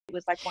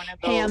was like one of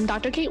those. Hey, I'm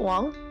Dr. Kate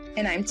Wong.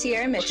 And I'm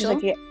Tiara Mitchell.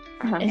 She's like,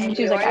 And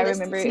she was like, I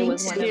remember it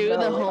was one of those,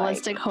 the like,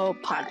 Holistic Hope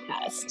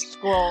podcast.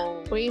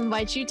 Scroll. We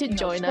invite you to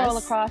join scroll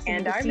us across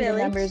and you our see the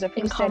village numbers of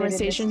in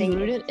conversations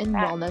rooted in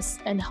wellness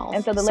and health.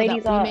 And so the that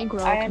ladies we may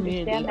grow I a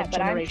community understand that, of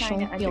but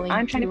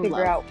I'm trying to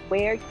figure out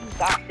where you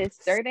got this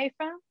survey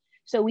from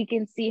so we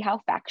can see how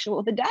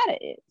factual the data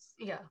is.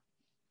 Yeah.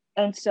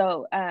 And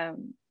so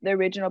the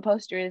original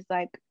poster is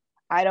like,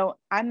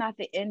 I'm not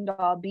the end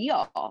all be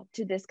all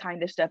to this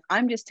kind of stuff.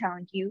 I'm just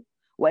telling you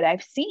what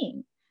I've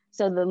seen.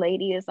 So the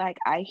lady is like,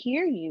 I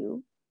hear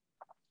you.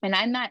 And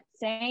I'm not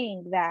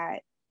saying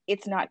that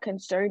it's not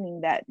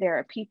concerning that there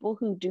are people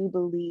who do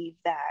believe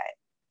that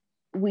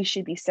we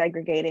should be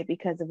segregated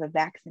because of a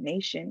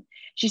vaccination.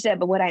 She said,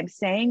 but what I'm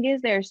saying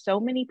is there are so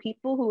many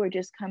people who are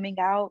just coming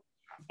out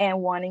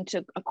and wanting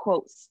to,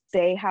 quote,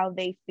 say how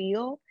they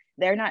feel.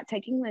 They're not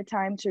taking the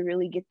time to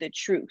really get the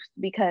truth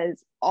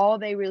because all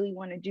they really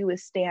want to do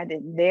is stand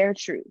in their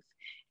truth.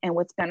 And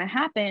what's going to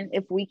happen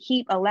if we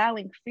keep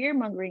allowing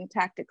fear-mongering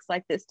tactics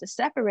like this to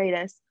separate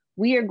us,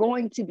 we are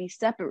going to be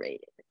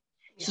separated.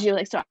 Yeah. She's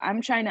like, so I'm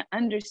trying to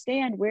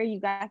understand where you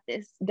got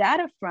this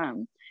data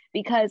from,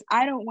 because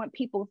I don't want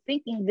people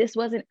thinking this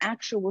was an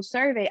actual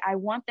survey. I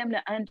want them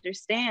to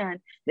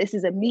understand this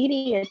is a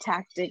media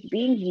tactic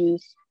being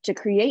used to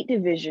create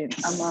division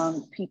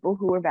among people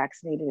who are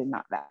vaccinated and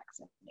not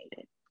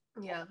vaccinated.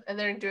 Yeah, and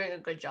they're doing a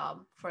good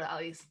job for at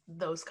least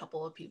those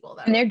couple of people.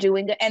 They're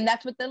doing it, and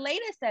that's what the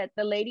lady said.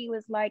 The lady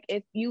was like,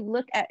 if you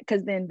look at,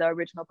 because then the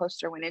original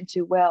poster went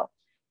into, well,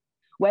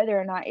 whether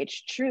or not it's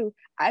true,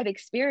 I've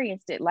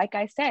experienced it. Like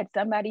I said,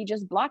 somebody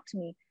just blocked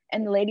me.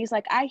 And the lady's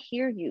like, I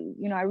hear you.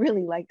 You know, I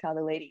really liked how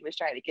the lady was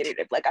trying to get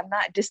it. Like, I'm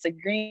not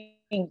disagreeing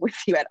with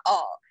you at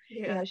all.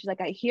 Yeah. You know, she's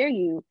like, I hear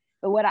you.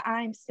 But what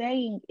I'm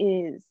saying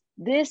is,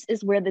 this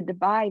is where the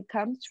divide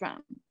comes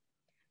from.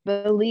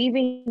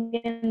 Believing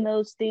in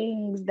those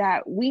things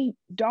that we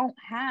don't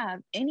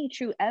have any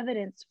true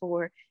evidence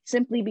for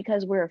simply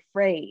because we're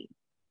afraid.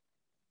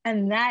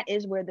 And that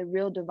is where the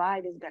real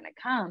divide is going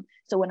to come.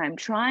 So what I'm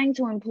trying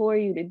to implore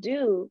you to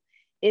do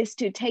is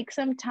to take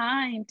some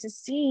time to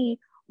see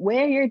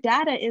where your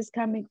data is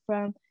coming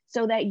from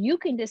so that you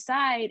can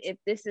decide if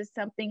this is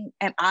something,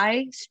 am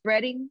I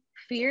spreading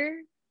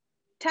fear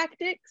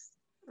tactics?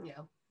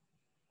 Yeah.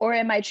 Or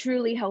am I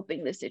truly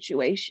helping the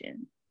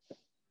situation?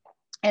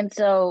 And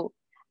so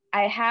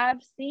I have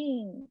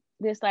seen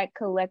this like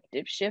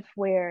collective shift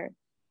where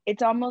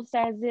it's almost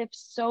as if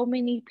so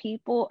many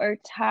people are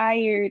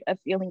tired of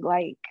feeling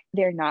like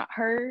they're not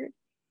heard,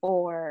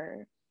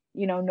 or,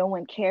 you know, no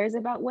one cares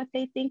about what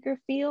they think or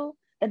feel,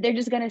 that they're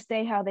just going to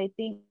say how they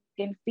think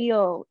and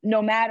feel,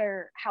 no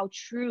matter how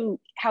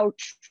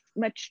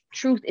much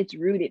truth it's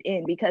rooted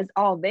in, because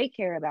all they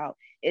care about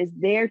is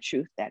their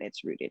truth that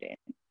it's rooted in.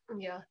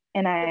 Yeah.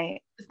 And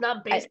it's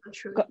not based on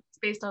truth. It's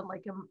based on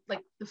like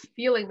the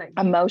feeling that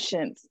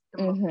emotions.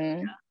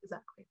 Mm-hmm. Yeah,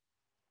 exactly.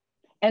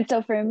 And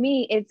so for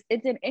me,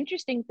 it's an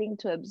interesting thing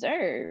to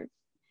observe,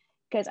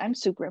 because I'm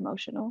super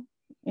emotional,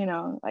 you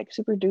know, like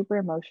super duper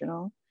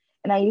emotional.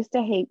 And I used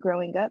to hate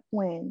growing up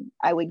when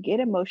I would get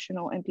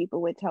emotional and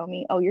people would tell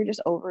me, oh, you're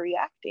just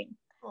overreacting.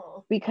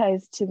 Oh.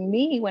 Because to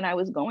me, when I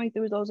was going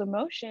through those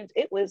emotions,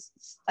 it was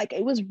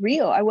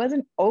real. I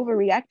wasn't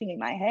overreacting in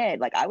my head.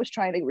 Like, I was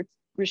trying to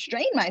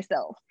restrain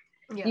myself,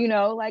 you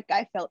know, like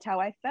I felt how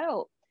I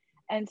felt.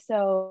 And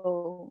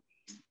so,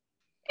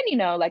 and, you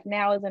know, like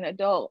now as an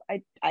adult,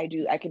 I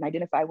can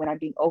identify when I'm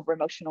being over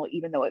emotional,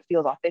 even though it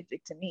feels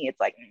authentic to me. It's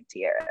like,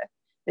 Tiara,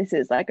 this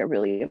is like a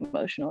really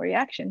emotional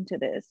reaction to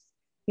this,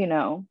 you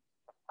know.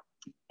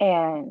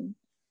 And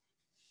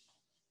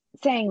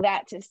saying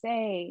that to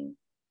say,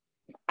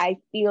 I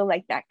feel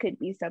like that could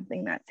be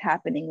something that's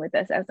happening with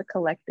us as a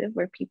collective,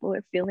 where people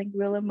are feeling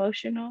real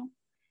emotional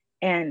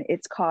and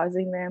it's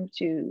causing them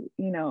to,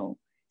 you know,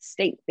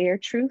 state their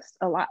truths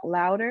a lot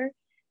louder,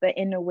 but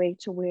in a way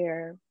to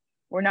where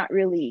we're not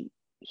really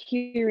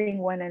hearing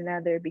one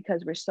another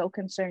because we're so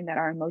concerned that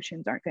our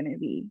emotions aren't going to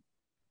be.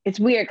 It's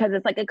weird because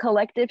it's like a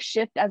collective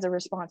shift as a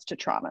response to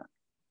trauma.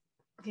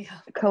 Yeah.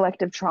 A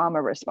collective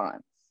trauma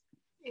response.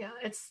 Yeah,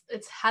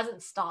 it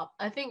hasn't stopped.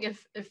 I think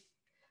if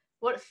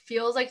what it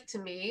feels like to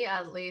me,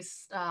 at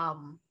least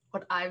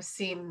what I've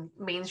seen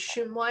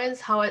mainstream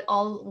wise,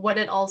 when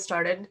it all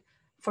started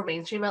for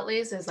mainstream at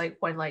least, is like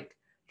when like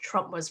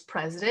Trump was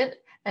president,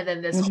 and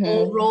then this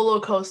whole roller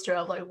coaster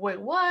of like, wait,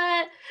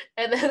 what?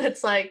 And then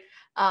it's like,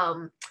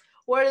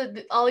 where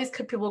did all these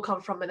people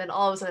come from? And then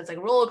all of a sudden it's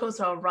like roller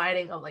coaster of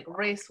riding of like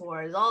race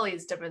wars, all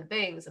these different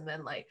things, and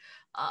then like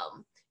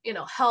you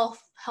know,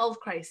 health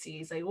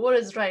crises, like what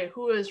is right,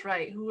 who is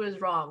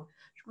wrong,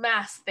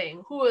 mass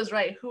thing, who is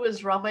right, who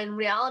is wrong. But in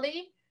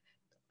reality,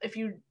 if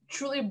you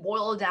truly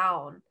boil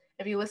down,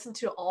 if you listen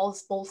to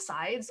both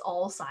sides,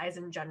 all sides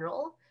in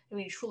general, and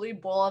you truly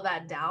boil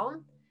that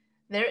down,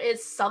 there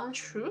is some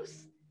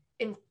truth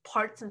in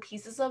parts and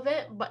pieces of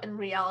it, but in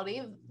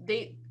reality,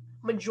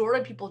 majority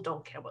of people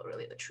don't care what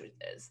really the truth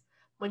is.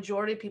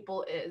 Majority of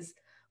people is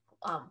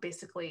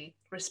basically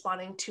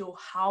responding to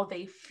how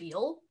they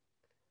feel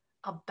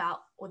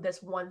about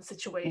this one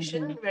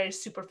situation very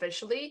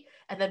superficially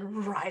and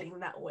then riding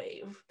that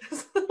wave.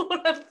 That's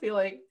what I'm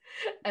feeling.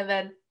 And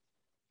then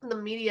the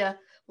media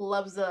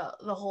loves the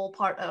whole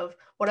part of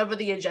whatever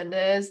the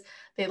agenda is.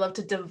 They love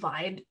to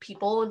divide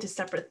people into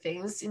separate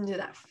things, into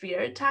that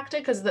fear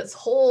tactic, because this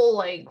whole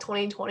like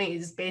 2020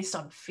 is based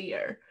on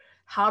fear.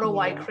 How do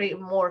I create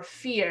more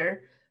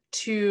fear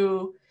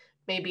to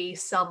maybe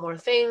sell more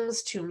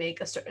things, to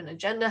make a certain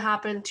agenda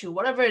happen, to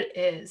whatever it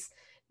is?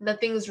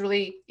 Nothing's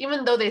really,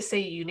 even though they say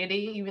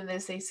unity, even though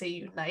they say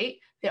unite,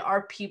 there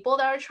are people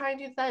that are trying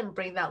to do that and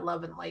bring that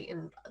love and light,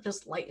 and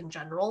just light in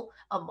general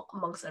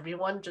amongst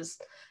everyone,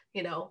 just,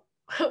 you know.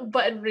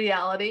 But in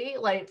reality,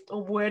 like,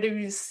 where do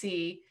you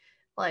see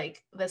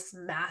like this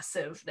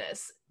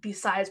massiveness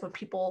besides when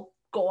people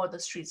go on the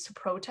streets to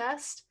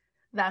protest?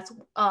 That's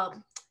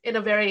in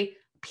a very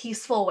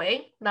peaceful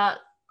way, not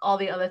all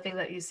the other things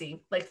that you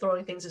see, like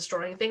throwing things,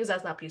 destroying things.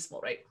 That's not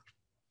peaceful, right?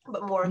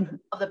 But more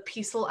of the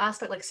peaceful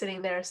aspect, like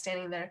sitting there,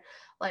 standing there,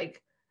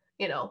 like,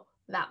 you know,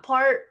 that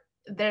part.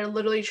 They're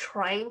literally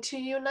trying to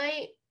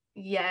unite,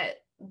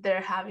 yet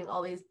they're having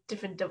all these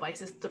different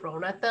devices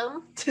thrown at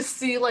them to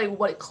see like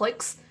what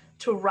clicks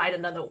to ride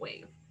another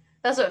wave.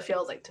 That's what it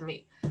feels like to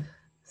me.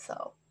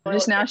 So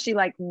just now she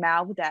like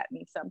mouthed at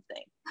me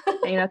something, and,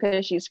 you know,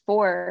 because she's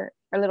 4,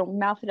 her little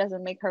mouth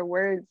doesn't make her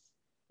words,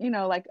 you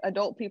know, like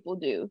adult people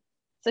do.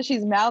 So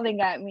she's mouthing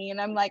at me,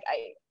 and I'm like,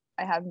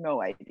 I have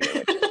no idea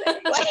what you're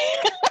saying. Like,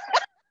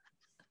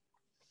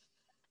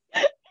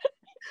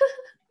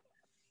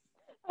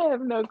 I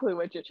have no clue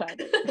what you're trying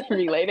to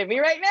relay to me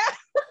right now.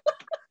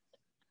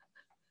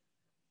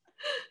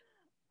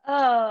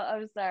 Oh,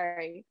 I'm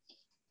sorry.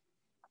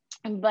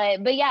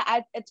 But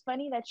yeah, it's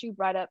funny that you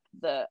brought up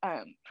the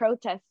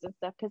protests and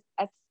stuff, because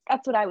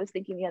that's what I was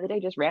thinking the other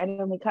day, just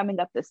randomly coming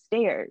up the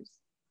stairs.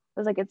 I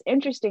was like, it's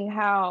interesting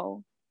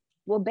how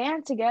we'll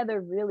band together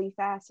really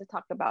fast to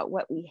talk about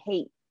what we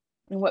hate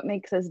and what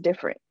makes us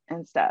different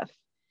and stuff,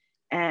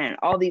 and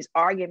all these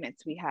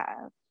arguments we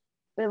have.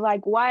 But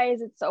like, why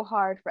is it so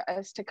hard for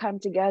us to come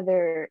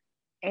together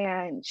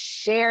and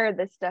share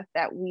the stuff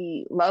that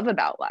we love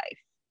about life?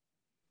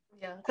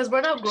 Yeah, because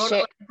we're not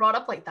brought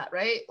up like that,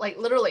 right? Like,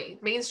 literally,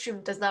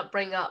 mainstream does not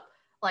bring up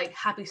like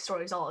happy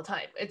stories all the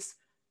time. It's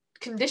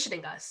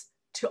conditioning us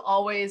to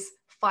always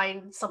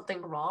find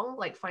something wrong,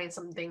 like find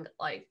something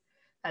like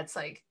that's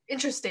like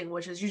interesting,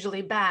 which is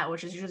usually bad,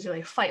 which is usually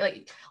like fight.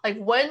 Like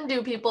when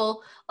do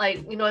people,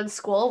 like, you know, in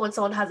school when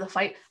someone has a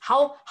fight,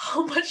 how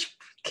much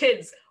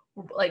kids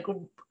like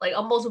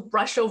almost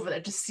rush over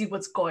there to see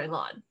what's going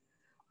on,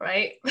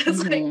 right?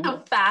 It's like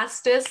the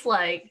fastest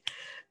like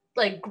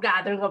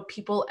gathering of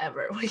people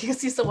ever. When you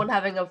see someone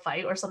having a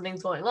fight or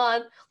something's going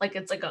on, like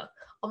it's like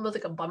almost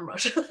like a bum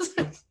rush.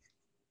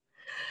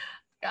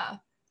 Yeah,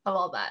 of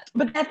all that.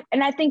 But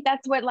and I think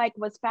that's what like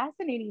was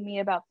fascinating me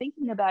about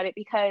thinking about it,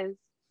 because,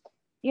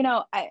 you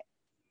know,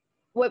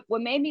 what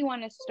made me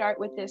want to start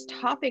with this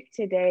topic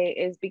today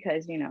is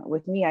because, you know,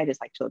 with me, I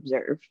just like to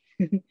observe.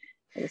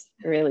 I just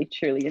really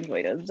truly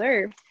enjoy to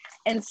observe.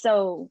 And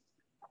so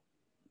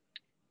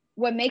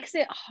what makes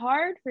it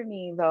hard for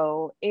me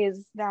though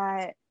is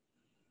that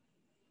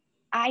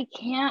I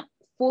can't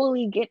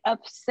fully get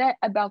upset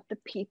about the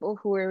people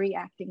who are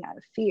reacting out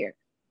of fear.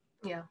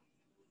 Yeah.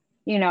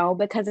 You know,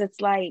 because it's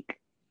like,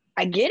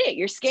 I get it,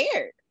 you're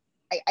scared.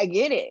 I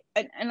get it.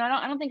 And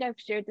I don't think I've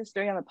shared this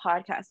story on the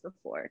podcast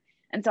before.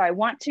 And so I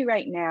want to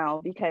right now,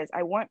 because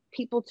I want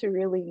people to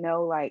really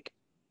know like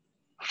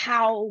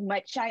how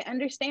much I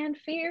understand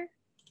fear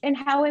and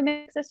how it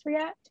makes us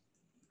react.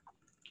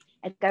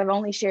 Like, I've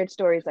only shared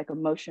stories like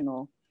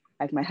emotional,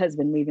 like my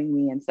husband leaving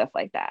me and stuff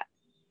like that.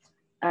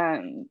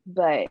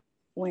 But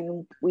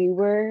when we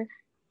were,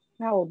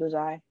 how old was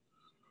I?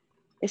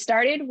 It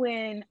started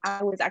when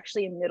I was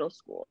actually in middle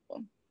school,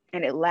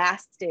 and it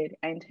lasted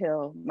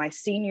until my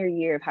senior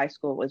year of high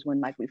school was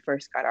when like we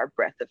first got our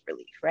breath of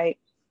relief, right?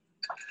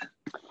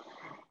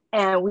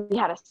 And we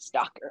had a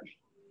stalker,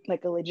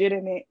 like a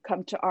legitimate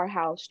come to our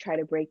house, try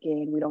to break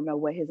in. We don't know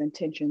what his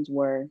intentions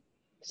were.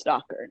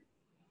 Stalker.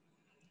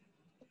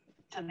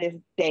 To this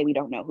day, we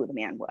don't know who the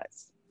man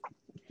was.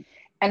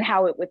 And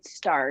how it would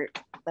start,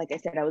 like I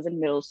said, I was in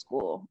middle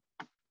school,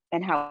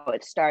 and how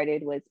it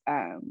started was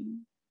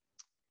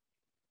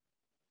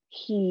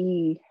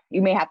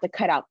you may have to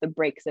cut out the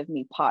breaks of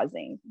me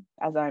pausing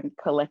as I'm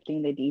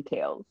collecting the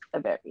details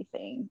of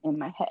everything in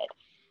my head.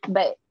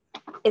 But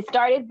it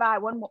started by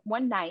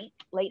one night,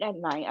 late at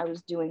night, I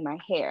was doing my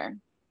hair.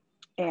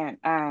 And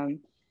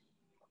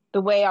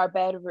the way our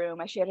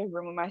bedroom, I shared a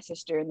room with my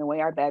sister, and the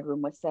way our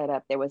bedroom was set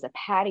up, there was a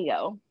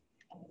patio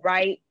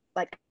right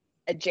like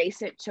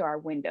adjacent to our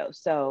window.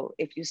 So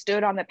if you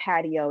stood on the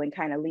patio and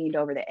kind of leaned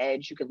over the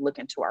edge, you could look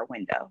into our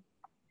window.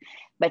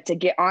 But to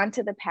get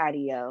onto the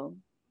patio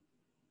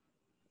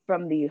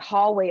from the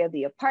hallway of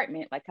the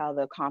apartment, like how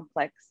the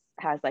complex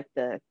has like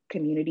the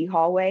community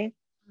hallway,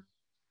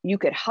 you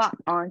could hop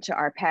onto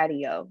our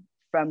patio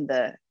from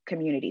the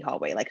community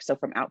hallway, like so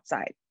from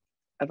outside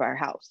of our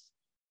house,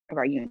 of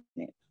our unit.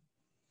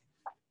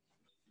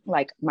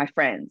 Like my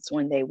friends,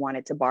 when they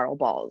wanted to borrow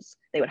balls,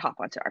 they would hop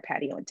onto our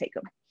patio and take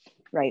them,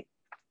 right?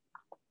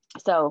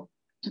 So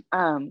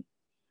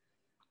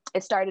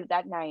it started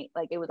that night,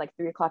 like it was like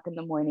 3 o'clock in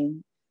the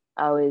morning.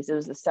 It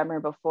was the summer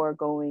before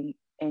going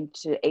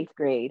into 8th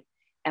grade,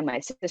 and my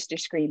sister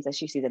screams that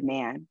she sees a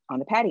man on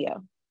the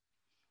patio.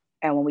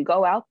 And when we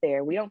go out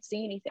there, we don't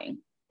see anything.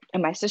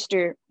 And my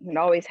sister had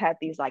always had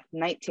these like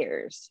night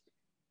terrors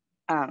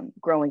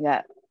growing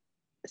up.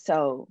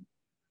 So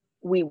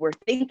we were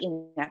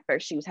thinking at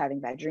first she was having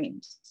bad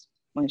dreams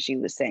when she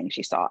was saying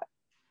she saw it.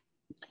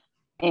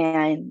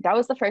 And that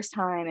was the first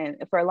time. And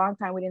for a long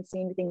time, we didn't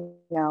see anything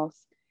else.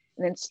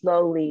 And then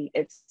slowly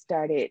it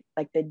started,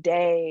 like the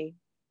day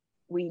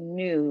we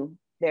knew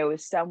there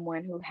was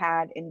someone who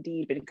had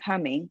indeed been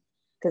coming,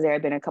 because there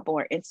had been a couple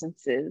more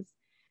instances.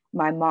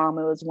 My mom,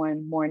 it was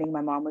one morning,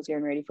 my mom was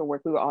getting ready for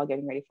work. We were all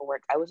getting ready for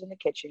work. I was in the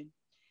kitchen,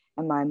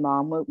 and my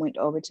mom went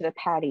over to the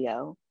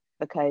patio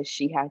because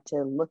she had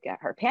to look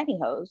at her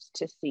pantyhose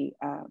to see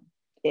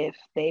if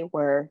they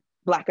were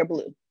black or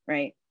blue,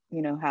 right?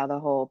 You know how the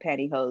whole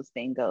pantyhose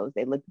thing goes.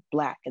 They look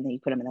black, and then you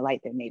put them in the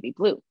light, they're navy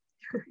blue.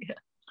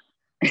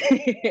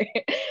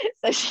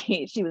 So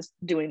she was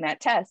doing that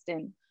test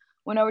and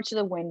went over to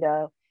the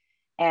window,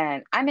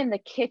 and I'm in the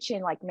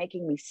kitchen like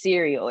making me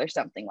cereal or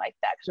something like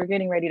that because we're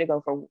getting ready to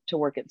go to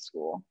work at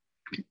school.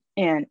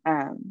 And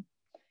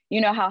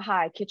you know how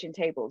high kitchen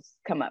tables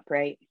come up,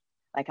 right?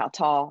 Like how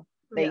tall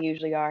they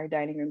usually are,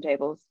 dining room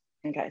tables.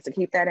 Okay, so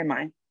keep that in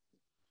mind.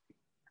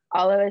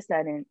 All of a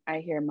sudden, I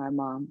hear my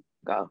mom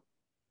go,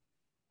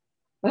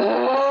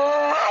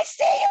 I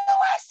see you,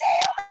 I see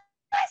you,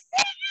 I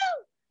see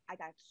you. I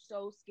got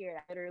so scared,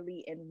 I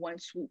literally in one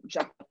swoop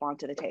jumped up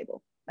onto the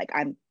table. Like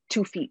I'm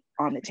 2 feet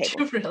on the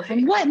table. Really?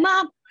 And what,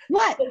 Mom?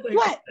 What?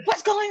 What?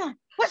 What's going on?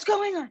 What's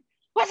going on?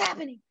 What's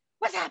happening?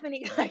 What's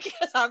happening? Like,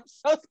 I'm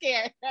so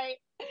scared, right?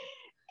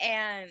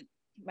 And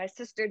my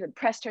sister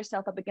pressed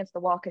herself up against the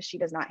wall because she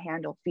does not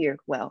handle fear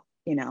well.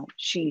 You know,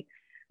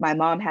 my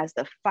mom has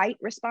the fight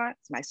response.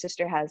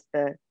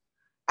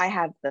 I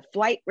have the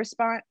flight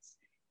response,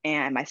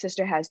 and my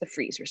sister has the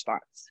freeze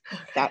response.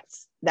 Okay.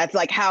 That's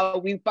like how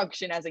we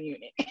function as a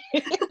unit.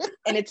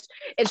 And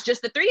it's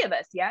just the three of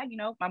us. Yeah. You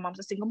know, my mom's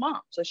a single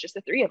mom, so it's just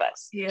the three of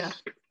us. Yeah.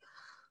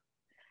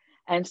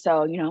 And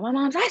so, you know, my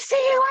mom's, I see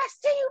you,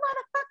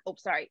 motherfucker. Oh,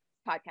 sorry,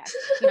 podcast.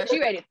 You know, she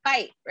ready to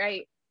fight,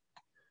 right?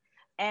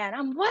 And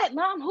I'm, what,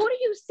 Mom? Who do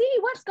you see?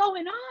 What's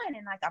going on?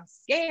 And like, I'm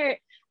scared.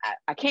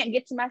 I can't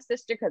get to my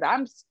sister because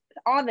I'm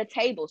on the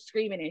table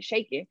screaming and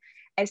shaking.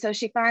 And so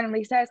she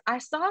finally says, I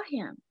saw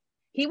him.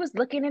 He was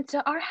looking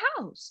into our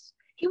house.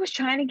 He was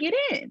trying to get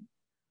in.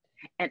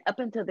 And up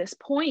until this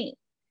point,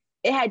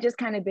 it had just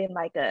kind of been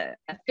like a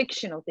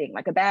fictional thing,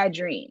 like a bad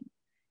dream.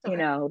 Okay. You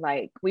know,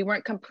 like we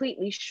weren't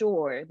completely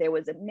sure there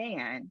was a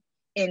man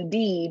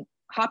indeed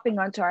hopping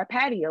onto our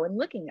patio and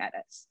looking at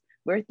us.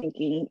 We're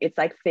thinking it's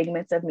like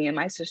figments of me and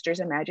my sister's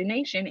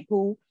imagination,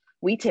 who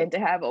we tend to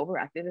have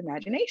overactive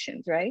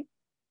imaginations, right?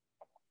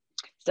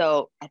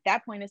 So at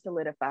that point, it's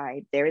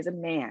solidified. There is a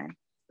man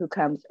who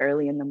comes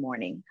early in the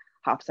morning,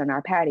 hops on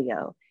our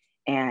patio,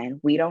 and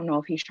we don't know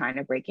if he's trying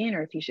to break in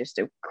or if he's just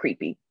a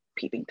creepy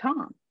peeping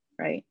Tom,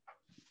 right?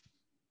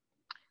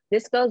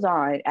 This goes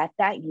on at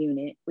that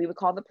unit. We would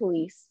call the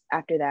police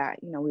after that.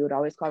 You know, we would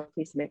always call the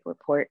police to make a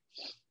report.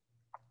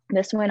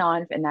 This went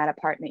on in that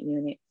apartment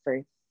unit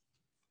for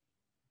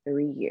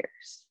 3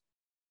 years,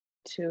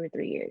 2 or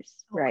 3 years,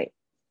 right?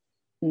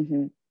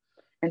 Mm-hmm.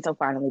 And so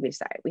finally we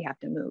decided we have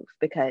to move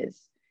because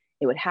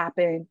it would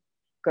happen.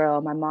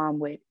 Girl, my mom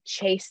would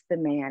chase the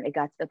man. It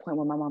got to the point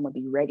where my mom would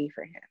be ready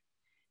for him,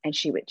 and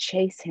she would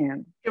chase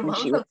him when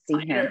she would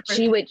see him.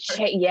 She would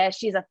chase. Yeah,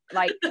 she's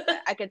like,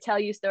 I could tell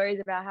you stories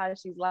about how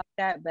she's like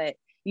that, but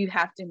you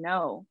have to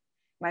know,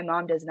 my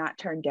mom does not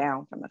turn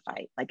down from a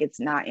fight. Like, it's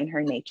not in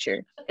her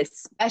nature,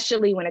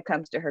 especially when it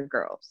comes to her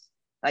girls,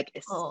 like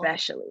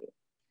especially. Oh.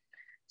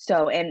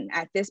 So, and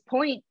at this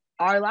point,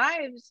 our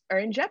lives are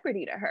in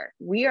jeopardy to her.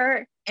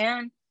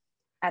 And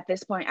at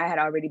this point, I had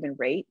already been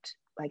raped.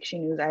 Like, she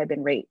knew I had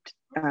been raped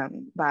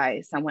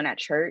by someone at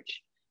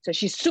church. So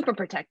she's super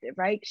protective,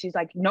 right? She's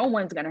like, no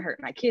one's going to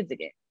hurt my kids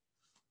again.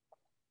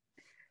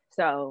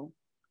 So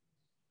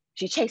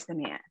she chased the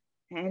man,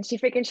 and she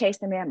freaking chased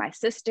the man. My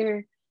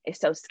sister is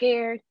so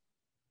scared.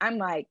 I'm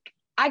like,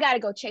 I got to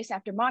go chase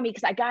after mommy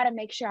because I got to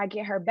make sure I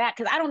get her back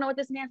because I don't know what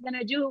this man's going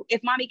to do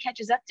if mommy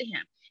catches up to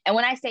him. And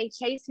when I say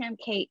chase him,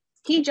 Kate,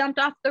 he jumped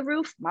off the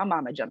roof. My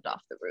mama jumped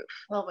off the roof.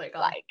 Oh my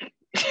God.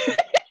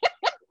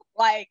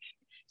 Like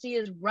she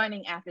is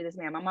running after this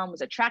man. My mom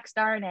was a track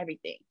star and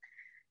everything.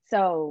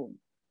 So,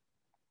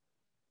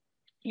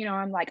 you know,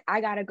 I'm like,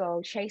 I gotta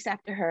go chase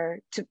after her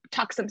to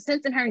talk some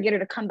sense in her and get her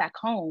to come back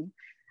home.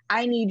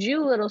 I need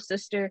you, little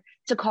sister,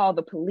 to call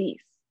the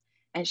police.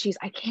 And she's,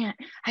 I can't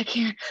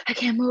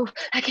move.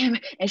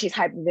 And she's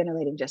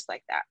hyperventilating just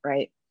like that,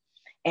 right?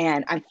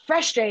 And I'm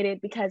frustrated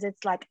because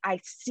it's like,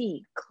 I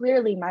see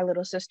clearly my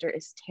little sister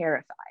is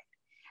terrified.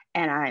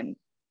 And I'm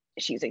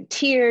She's in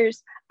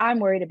tears. I'm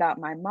worried about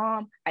my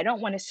mom. I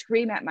don't want to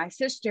scream at my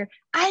sister.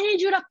 I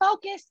need you to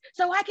focus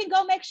so I can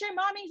go make sure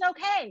mommy's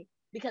okay,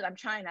 because I'm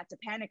trying not to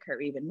panic her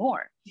even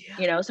more.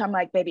 Yeah. So I'm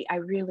like, baby, I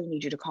really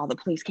need you to call the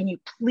police. Can you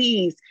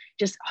please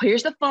just,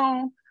 here's the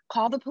phone,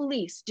 call the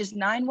police, just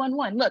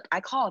 911. Look, I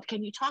called.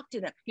 Can you talk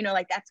to them?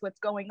 Like that's what's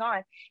going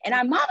on. And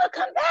I'm, mama,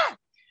 come back,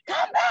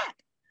 come back.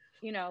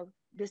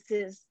 This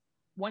is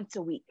once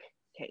a week,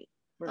 Kate.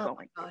 We're Oh going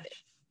my through gosh. this.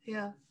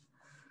 Yeah.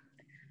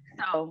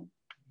 So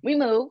we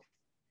move.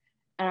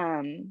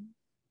 And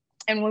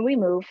when we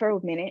move for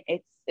a minute,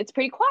 it's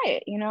pretty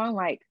quiet,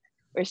 like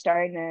we're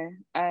starting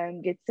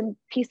to get some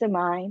peace of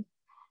mind.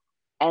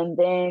 And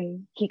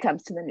then he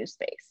comes to the new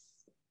space.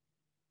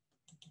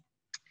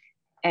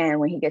 And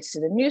when he gets to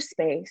the new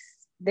space,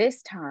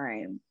 this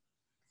time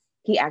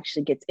he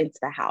actually gets into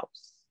the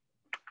house.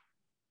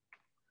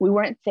 We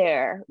weren't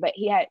there, but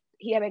he had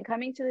been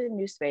coming to the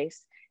new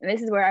space. And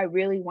this is where I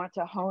really want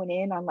to hone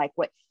in on like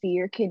what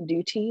fear can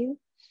do to you.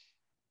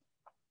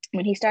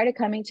 When he started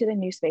coming to the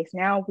new space,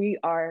 now we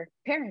are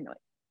paranoid,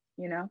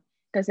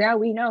 because now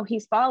we know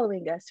he's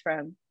following us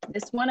from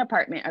this one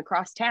apartment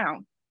across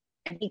town,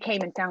 and he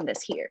came and found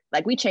us here.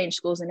 Like we changed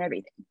schools and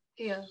everything.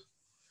 Yeah.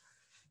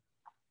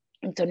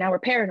 And so now we're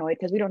paranoid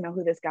because we don't know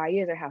who this guy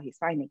is or how he's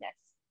finding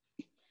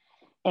us.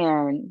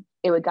 And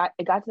it got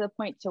to the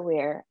point to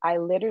where I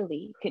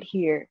literally could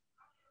hear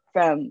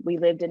we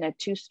lived in a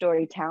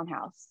 2-story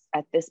townhouse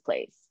at this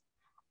place.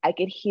 I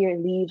could hear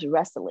leaves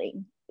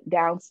rustling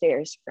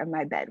downstairs from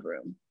my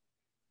bedroom,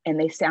 and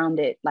they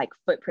sounded like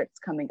footprints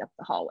coming up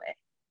the hallway,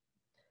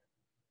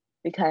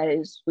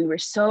 because we were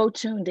so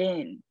tuned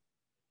in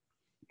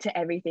to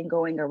everything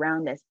going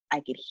around us. I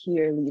could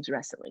hear leaves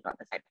rustling on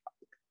the sidewalk,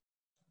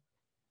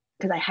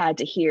 because I had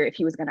to hear if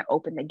he was going to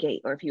open the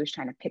gate or if he was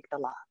trying to pick the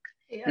lock.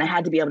 Yeah. And I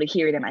had to be able to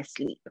hear it in my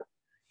sleep.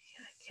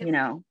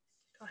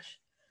 Gosh.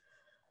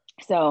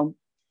 So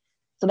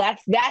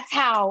that's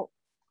how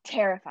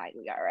terrified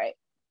we are, right?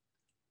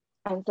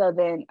 And so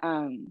then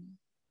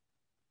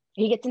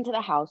he gets into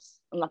the house,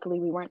 and luckily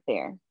we weren't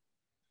there.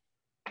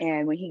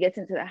 And when he gets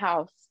into the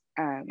house,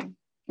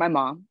 my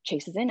mom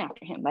chases in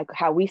after him. Like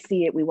how we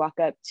see it, we walk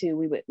up to,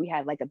 we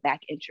had like a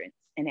back entrance,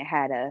 and it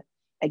had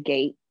a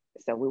gate.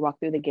 So we walk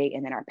through the gate,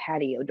 and then our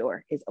patio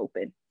door is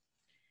open.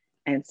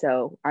 And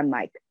so I'm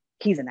like,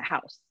 he's in the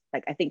house.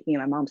 Like I think me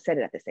and my mom said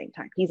it at the same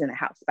time. He's in the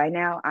house. By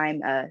now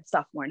I'm a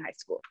sophomore in high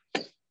school.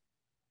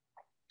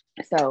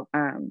 So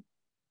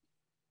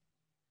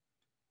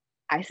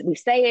we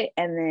say it,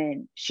 and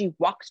then she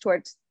walks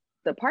towards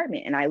the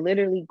apartment, and I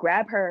literally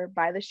grab her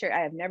by the shirt.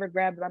 I have never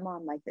grabbed my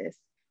mom like this.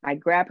 I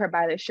grab her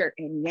by the shirt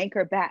and yank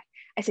her back.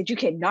 I said, you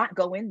cannot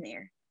go in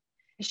there.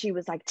 And she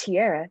was like,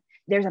 Tiara,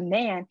 there's a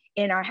man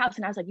in our house.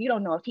 And I was like, you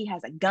don't know if he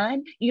has a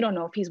gun. You don't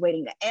know if he's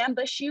waiting to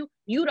ambush you.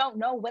 You don't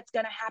know what's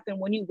going to happen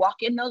when you walk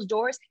in those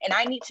doors. And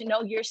I need to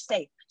know you're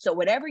safe. So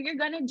whatever you're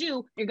going to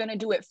do, you're going to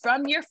do it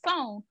from your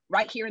phone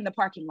right here in the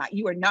parking lot.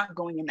 You are not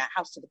going in that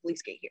house till the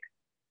police get here.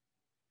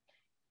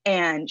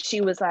 And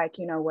she was like,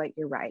 you know what,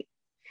 you're right.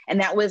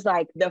 And that was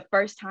like the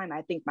first time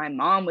I think my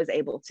mom was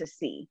able to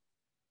see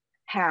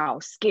how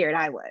scared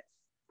I was.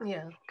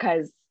 Yeah.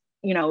 Because,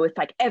 it's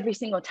like every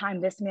single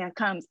time this man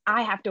comes,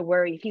 I have to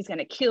worry if he's going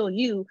to kill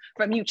you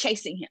from you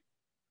chasing him.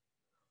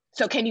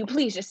 So can you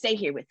please just stay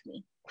here with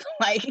me?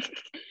 Like,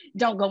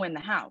 don't go in the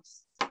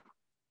house.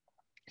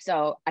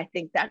 So I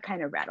think that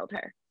kind of rattled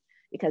her,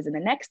 because then the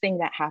next thing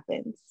that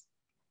happens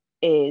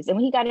is, and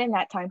when he got in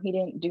that time, he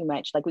didn't do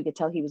much. Like we could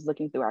tell he was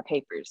looking through our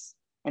papers,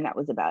 and that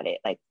was about it,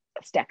 like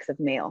stacks of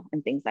mail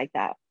and things like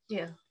that.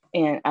 Yeah.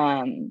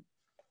 And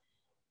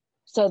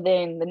so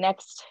then the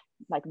next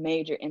like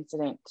major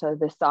incident to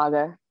this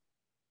saga,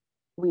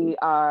 we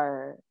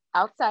are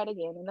outside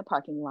again in the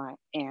parking lot,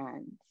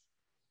 and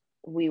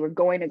we were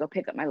going to go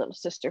pick up my little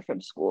sister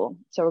from school.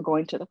 So we're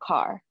going to the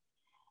car,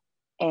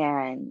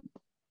 and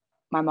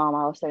my mom,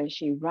 all of a sudden,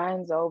 she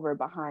runs over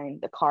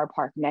behind the car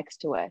park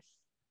next to us,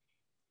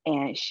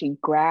 and she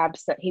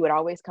grabs, he would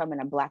always come in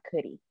a black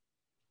hoodie.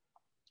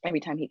 Every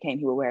time he came,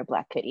 he would wear a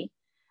black hoodie.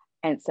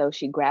 And so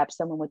she grabs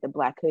someone with a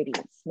black hoodie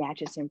and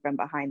snatches him from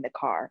behind the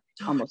car,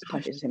 almost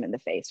punches him in the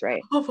face,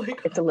 right? Oh my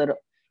God.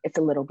 It's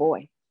a little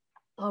boy.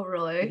 Oh,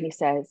 really? And he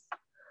says,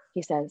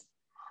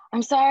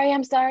 I'm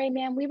sorry,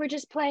 ma'am. We were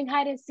just playing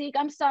hide and seek.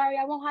 I'm sorry.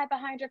 I won't hide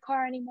behind your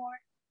car anymore.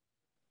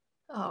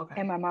 Oh, okay.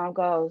 And my mom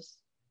goes,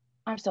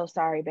 I'm so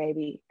sorry,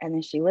 baby. And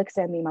then she looks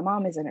at me. My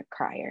mom isn't a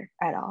crier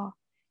at all.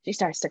 She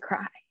starts to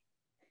cry.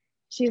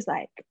 She's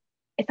like,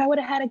 if I would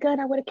have had a gun,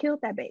 I would have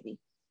killed that baby,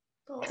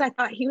 because I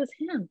thought he was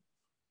him.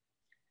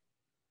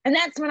 And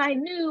that's when I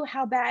knew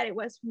how bad it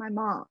was for my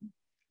mom,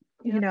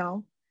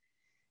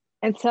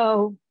 And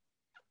so,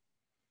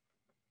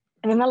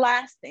 and then the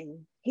last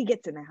thing, he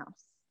gets in the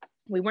house.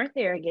 We weren't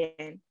there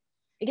again.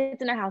 He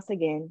gets in the house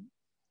again,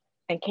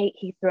 and Kate,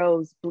 he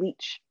throws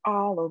bleach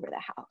all over the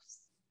house.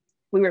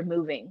 We were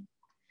moving.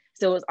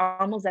 So it was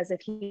almost as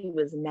if he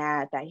was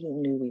mad that he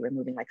knew we were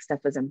moving, like stuff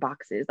was in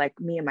boxes. Like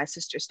me and my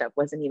sister's stuff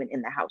wasn't even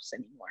in the house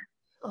anymore.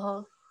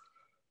 Uh-huh.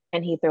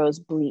 And he throws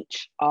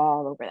bleach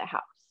all over the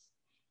house.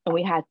 And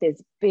we had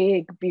this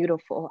big,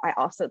 beautiful, I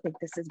also think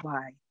this is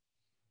why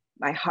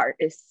my heart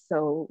is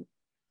so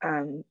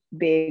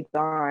big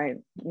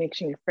on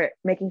making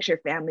sure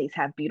families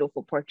have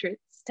beautiful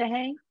portraits to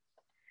hang,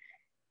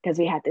 because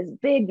we had this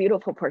big,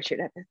 beautiful portrait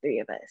of the three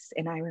of us.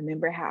 And I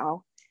remember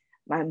how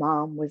my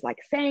mom was like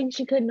saying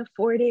she couldn't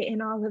afford it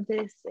and all of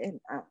this. And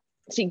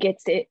she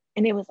gets it.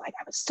 And it was like,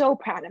 I was so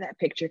proud of that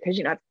picture because,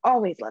 you know, I've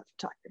always loved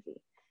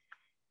photography.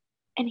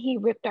 And he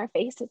ripped our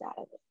faces out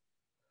of it.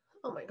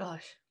 Oh my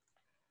gosh.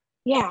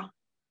 Yeah.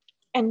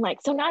 And like,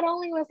 so not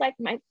only was like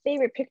my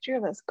favorite picture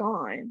of us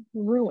gone,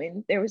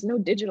 ruined, there was no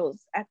digitals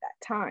at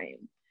that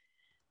time,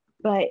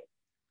 but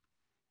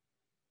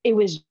it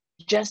was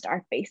just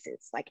our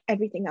faces. Like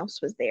everything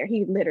else was there.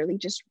 He literally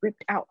just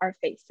ripped out our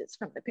faces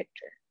from the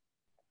picture.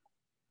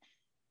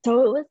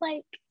 So it was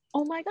like,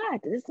 oh my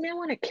God, does this man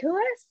want to kill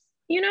us?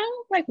 You know,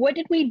 like what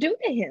did we do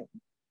to him?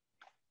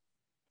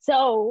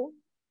 So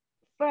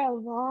for a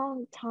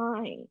long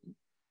time,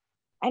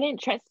 I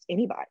didn't trust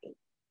anybody.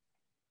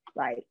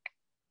 Like,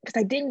 because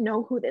I didn't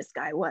know who this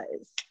guy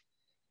was.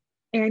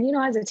 And, you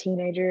know, as a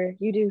teenager,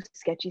 you do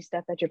sketchy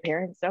stuff that your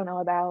parents don't know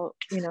about,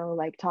 you know,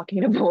 like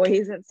talking to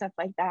boys and stuff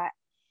like that.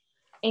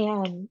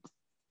 And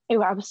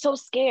I was so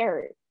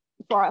scared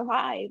for our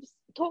lives.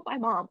 I told my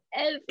mom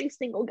every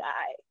single guy.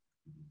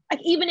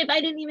 Like, even if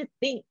I didn't even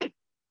think,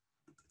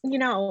 you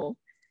know,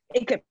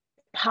 it could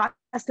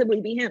possibly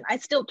be him, I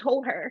still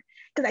told her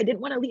because I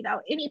didn't want to leave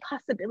out any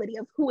possibility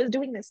of who was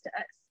doing this to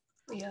us.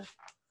 Yeah.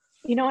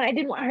 You know, and I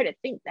didn't want her to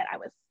think that I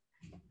was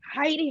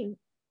hiding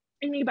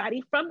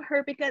anybody from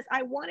her, because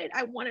I wanted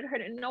her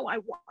to know I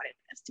wanted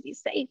us to be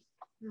safe.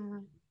 Mm-hmm.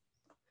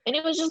 And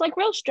it was just like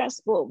real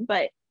stressful,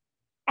 but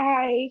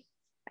I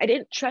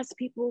didn't trust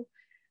people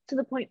to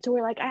the point to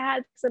where like I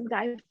had some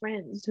guy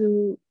friends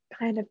who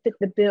kind of fit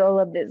the bill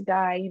of this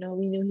guy. You know,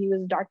 we knew he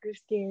was darker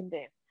skinned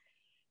and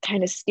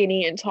kind of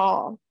skinny and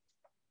tall.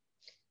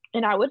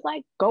 And I would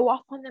like go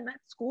off on them at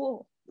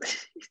school,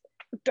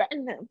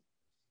 threaten them.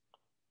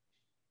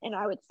 And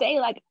I would say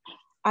like,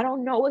 I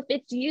don't know if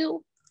it's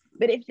you,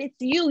 but if it's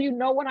you, you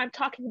know what I'm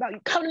talking about. You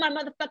come to my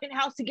motherfucking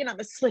house again, I'm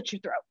gonna slit your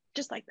throat.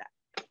 Just like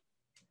that.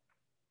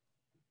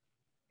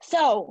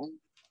 So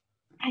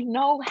I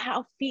know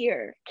how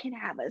fear can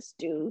have us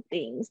do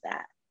things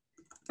that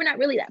we're not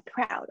really that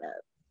proud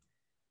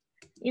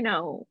of, you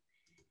know?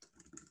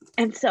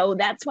 And so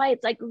that's why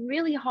it's like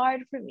really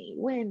hard for me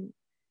when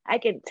I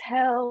can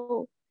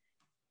tell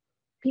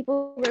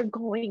people are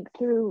going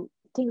through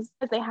things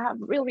that they have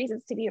real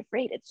reasons to be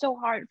afraid. It's so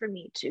hard for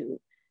me to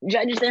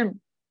judge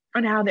them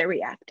on how they're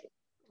reacting.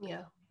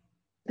 Yeah.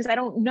 Because I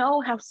don't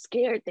know how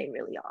scared they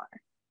really are.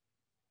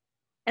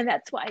 And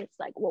that's why it's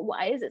like, well,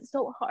 why is it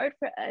so hard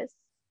for us?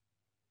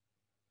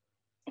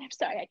 And I'm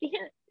sorry, I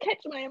can't catch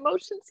my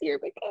emotions here,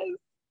 because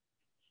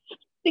I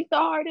think the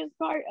hardest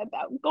part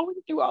about going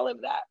through all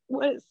of that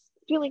was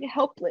feeling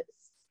helpless.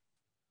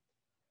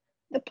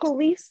 The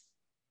police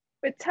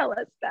would tell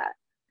us that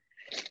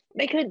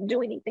they couldn't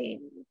do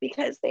anything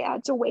because they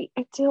had to wait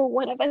until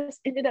one of us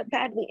ended up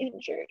badly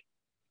injured.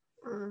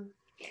 Mm.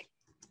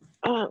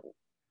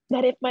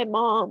 That if my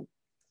mom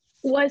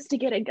was to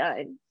get a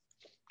gun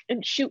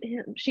and shoot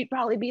him, she'd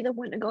probably be the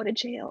one to go to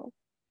jail.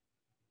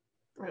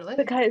 Really?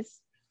 Because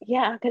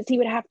he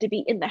would have to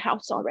be in the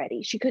house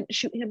already. She couldn't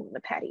shoot him on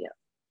the patio.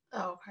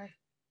 Oh, okay.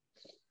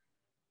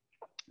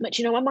 But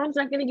you know, my mom's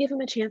not going to give him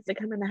a chance to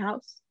come in the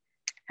house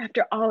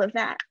after all of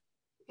that.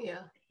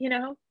 Yeah. You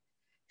know?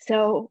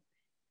 So,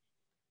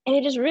 and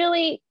it just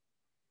really,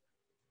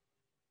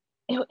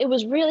 it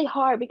was really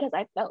hard because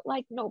I felt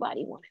like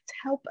nobody wanted to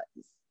help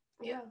us.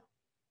 Yeah.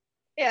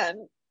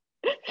 And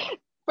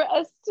for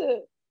us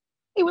to,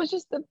 it was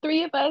just the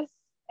three of us.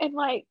 And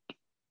like,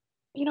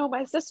 you know,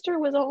 my sister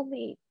was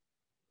only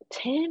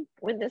 10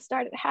 when this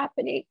started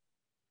happening.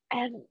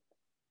 And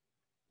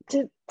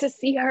to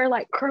see her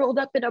like curled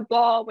up in a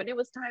ball when it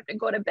was time to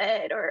go to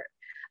bed, or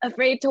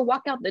afraid to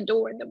walk out the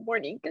door in the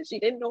morning because she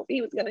didn't know if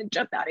he was going to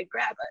jump out and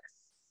grab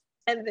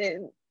us. And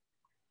then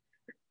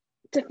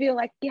to feel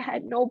like you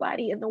had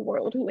nobody in the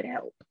world who would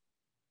help.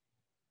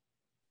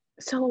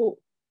 So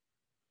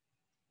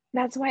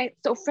that's why it's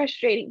so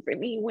frustrating for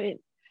me when,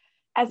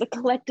 as a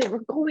collective, we're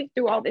going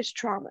through all this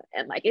trauma,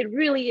 and like it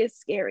really is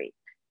scary.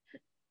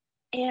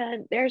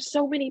 And there's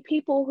so many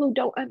people who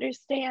don't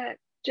understand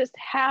just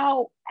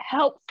how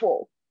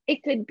helpful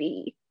it could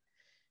be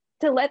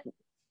to let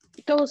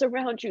those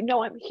around you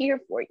know I'm here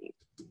for you.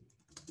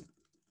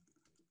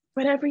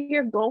 Whatever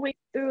you're going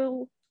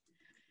through,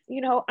 you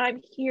know,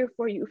 I'm here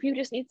for you. If you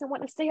just need someone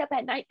to stay up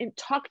at night and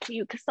talk to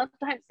you, because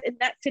sometimes in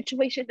that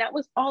situation, that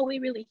was all we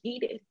really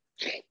needed.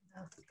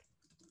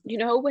 You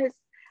know, was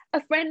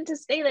a friend to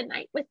stay the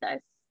night with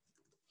us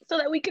so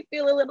that we could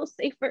feel a little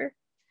safer,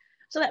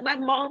 so that my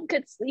mom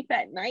could sleep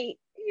at night,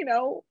 you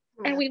know,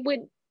 and we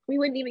wouldn't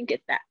even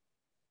get that.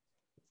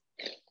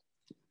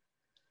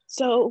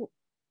 So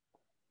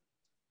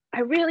I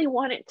really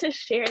wanted to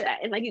share that.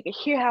 And like, you can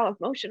hear how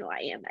emotional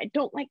I am. I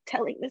don't like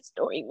telling this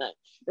story much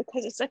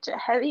because it's such a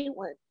heavy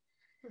one.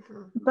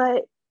 Mm-hmm.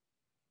 But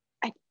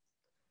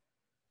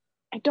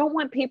I don't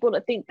want people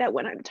to think that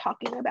when I'm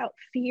talking about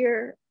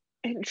fear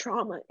and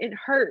trauma and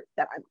hurt,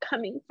 that I'm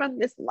coming from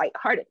this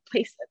lighthearted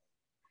place.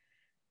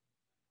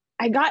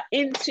 I got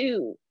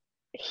into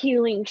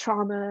healing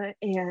trauma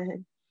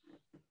and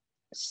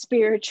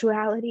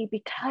spirituality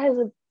because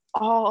of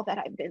all that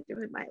I've been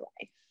through in my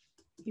life,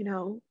 you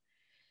know?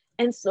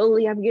 And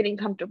slowly I'm getting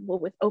comfortable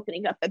with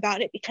opening up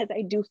about it because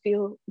I do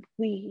feel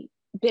we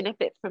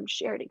benefit from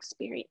shared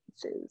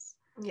experiences.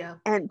 Yeah.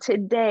 And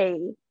today,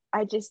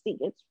 I just think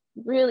it's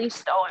really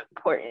so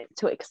important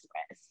to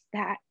express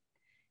that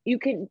you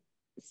can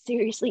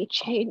seriously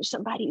change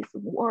somebody's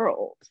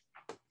world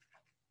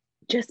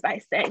just by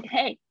saying,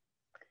 hey,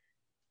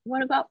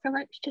 want to go out for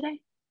lunch today?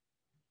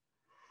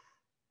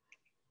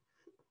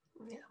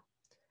 Yeah.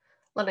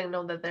 Letting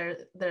them know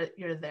that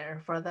you're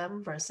there for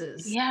them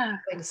versus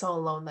being so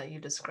alone that you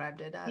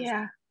described it as.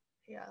 Yeah.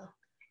 Yeah.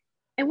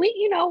 And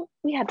we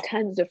have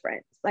tons of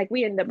friends. Like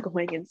we end up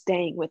going and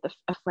staying with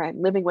a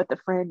friend, living with a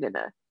friend, and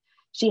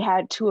she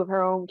had 2 of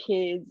her own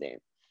kids, and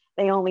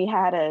they only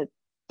had a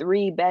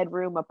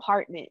 3-bedroom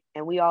apartment,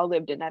 and we all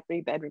lived in that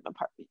 3-bedroom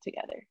apartment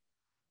together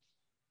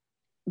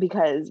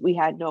because we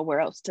had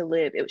nowhere else to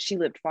live. She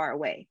lived far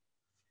away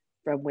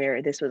from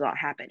where this was all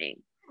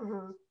happening.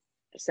 Mm-hmm.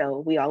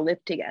 So we all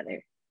lived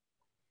together.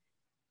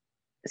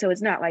 So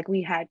it's not like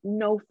we had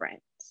no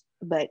friends,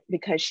 but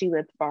because she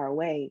lived far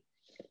away,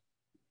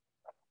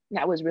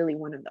 that was really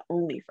one of the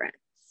only friends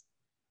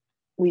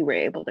we were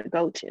able to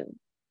go to.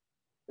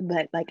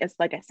 But like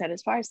I said,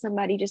 as far as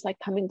somebody just like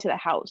coming to the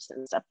house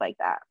and stuff like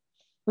that,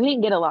 we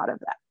didn't get a lot of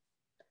that.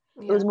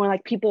 Yeah. It was more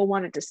like people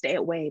wanted to stay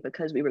away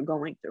because we were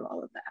going through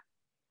all of that.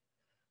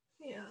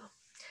 Yeah.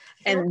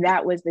 And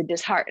that was the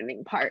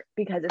disheartening part,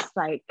 because it's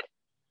like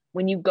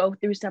when you go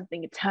through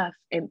something tough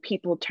and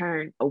people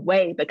turn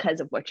away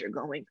because of what you're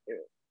going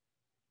through,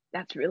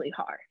 that's really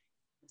hard.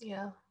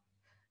 Yeah.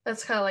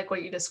 That's kind of like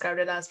what you described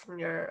it as from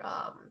your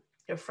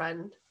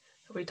friend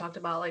we talked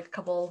about like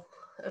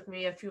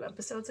a few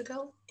episodes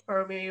ago,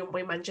 or maybe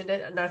we mentioned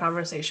it in our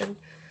conversation.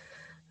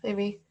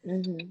 Maybe.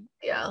 Mm-hmm.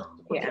 Yeah.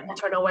 When people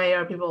turn away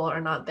or people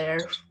are not there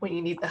when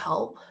you need the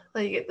help.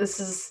 Like this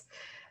is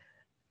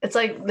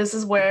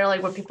where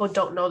like when people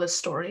don't know the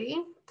story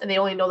and they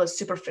only know the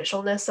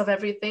superficialness of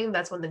everything,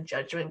 that's when the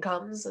judgment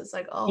comes. It's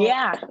like, oh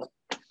yeah.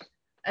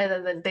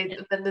 And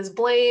then there's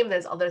blame,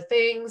 there's other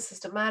things,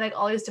 systematic,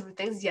 all these different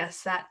things.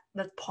 Yes,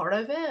 that's part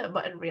of it,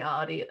 but in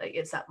reality, like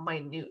it's that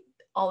minute,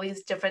 all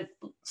these different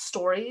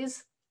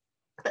stories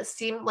that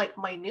seem like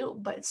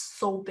minute, but it's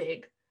so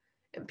big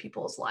in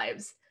people's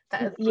lives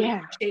that it really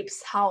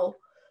shapes how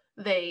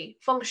they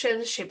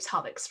function, shapes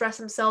how they express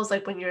themselves.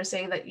 Like when you're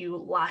saying that you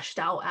lashed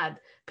out at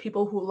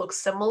people who look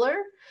similar,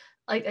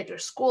 like at your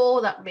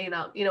school, that may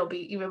not,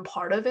 be even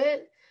part of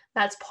it.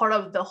 That's part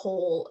of the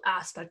whole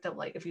aspect of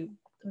like, if you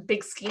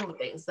big scheme of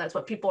things, that's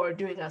what people are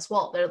doing as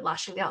well. They're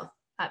lashing out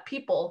at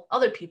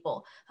other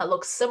people that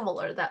look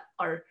similar, that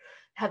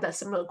have that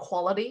similar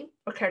quality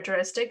or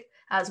characteristic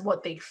as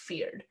what they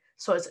feared.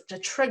 So it's a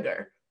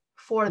trigger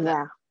for them.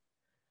 Yeah.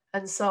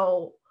 And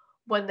so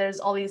when there's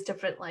all these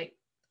different violence,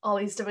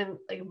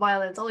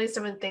 all these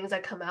different things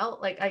that come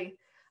out, like I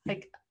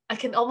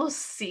can almost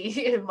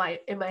see in my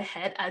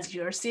head as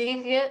you're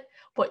seeing it,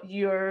 what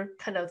you're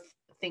kind of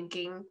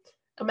thinking,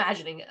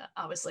 imagining it,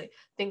 obviously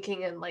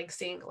thinking and like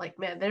seeing like,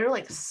 man, they're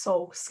like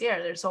so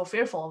scared, they're so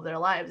fearful of their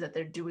lives that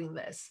they're doing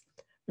this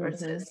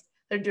versus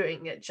they're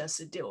doing it just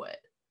to do it.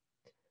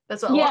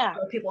 That's what a lot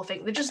of people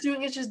think. They're just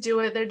doing it, just do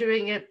it. They're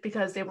doing it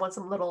because they want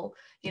some little,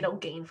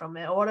 gain from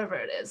it or whatever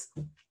it is.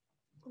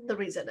 The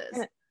reason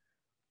is.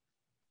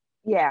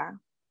 Yeah,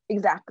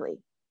 exactly.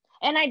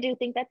 And I do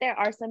think that there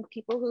are some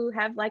people who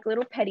have like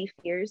little petty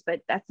fears,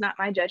 but that's not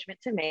my judgment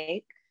to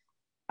make.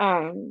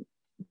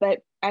 But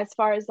as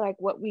far as like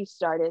what we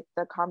started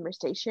the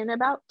conversation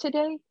about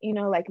today,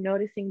 like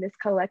noticing this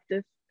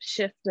collective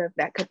shift of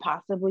that could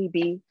possibly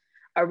be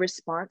a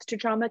response to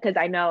trauma, because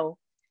I know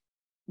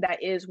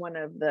that is one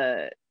of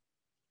the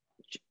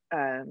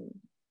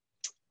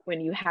when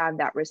you have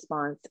that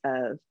response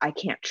of I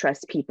can't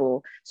trust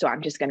people, so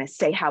I'm just going to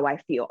say how I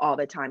feel all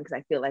the time because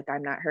I feel like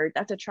I'm not heard.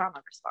 That's a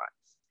trauma response.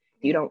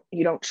 You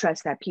don't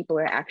trust that people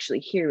are actually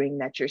hearing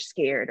that you're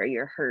scared or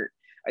you're hurt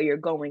or you're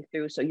going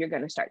through, so you're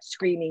going to start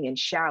screaming and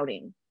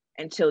shouting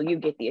until you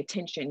get the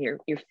attention you're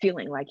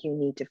feeling like you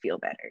need to feel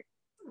better.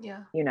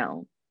 Yeah.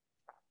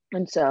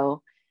 And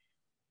so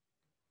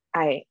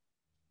in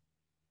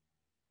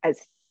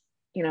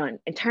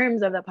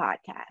terms of the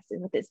podcast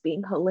and with this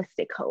being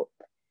holistic hope,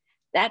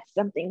 that's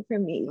something for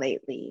me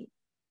lately.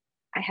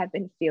 I have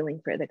been feeling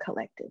for the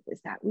collective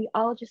is that we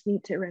all just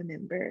need to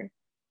remember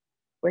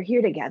we're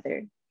here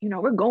together.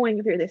 We're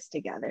going through this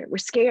together. We're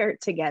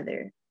scared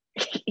together,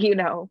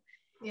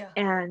 Yeah.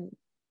 And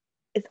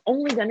it's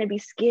only going to be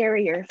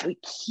scarier if we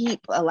keep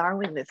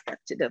allowing this stuff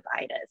to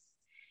divide us.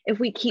 If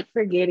we keep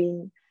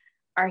forgetting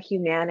our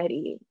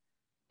humanity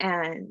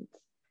and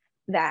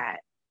that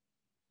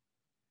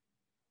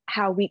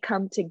how we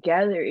come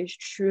together is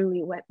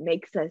truly what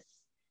makes us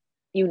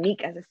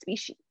unique as a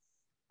species.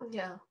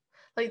 Yeah.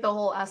 like the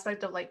whole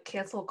aspect of like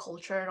cancel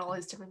culture and all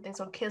these different things,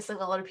 or canceling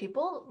a lot of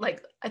people.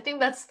 Like I think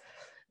that's,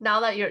 now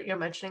that you're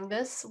mentioning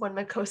this, when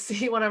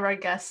Makosi, one of our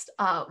guests,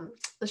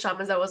 the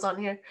shamans that was on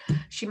here,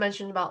 she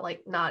mentioned about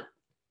like not,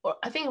 or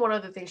I think one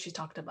of the things she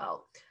talked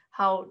about,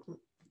 how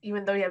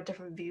even though you have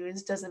different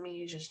views doesn't mean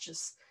you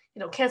just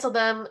cancel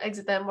them,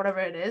 exit them, whatever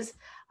it is.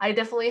 I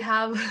definitely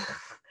have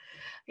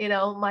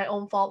my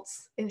own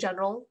faults in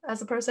general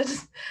as a person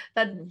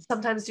that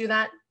sometimes do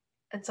that.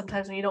 And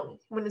sometimes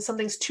when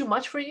something's too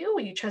much for you,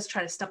 you just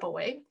try to step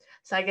away.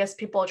 So I guess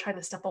people are trying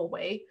to step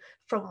away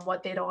from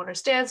what they don't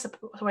understand, step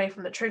away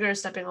from the triggers,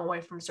 stepping away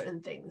from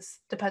certain things.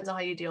 Depends on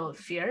how you deal with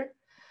fear.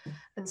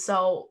 And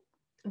so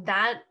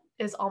that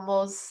is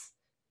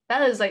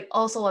like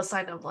also a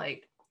sign of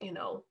like,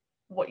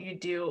 what you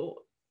do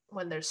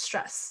when there's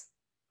stress,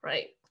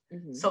 right?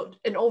 Mm-hmm. So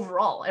in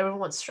overall,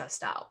 everyone's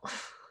stressed out.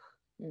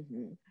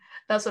 Mm-hmm.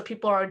 That's what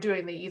people are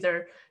doing. They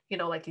either,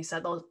 like you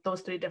said,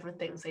 those three different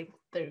things.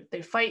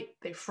 They fight,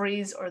 they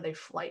freeze, or they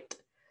flight.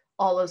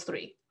 All those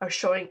three are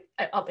showing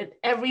up in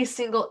every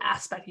single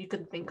aspect you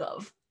can think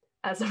of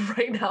as of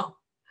right now.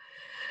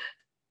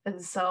 And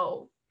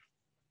so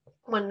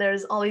when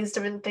there's all these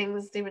different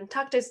things, different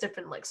tactics,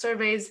 different like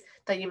surveys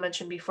that you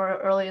mentioned before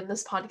early in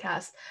this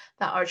podcast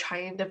that are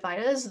trying to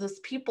divide us, those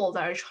people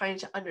that are trying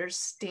to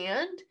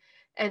understand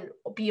and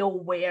be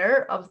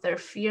aware of their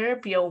fear,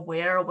 be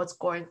aware of what's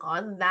going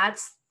on,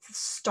 that's the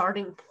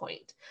starting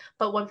point.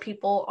 But when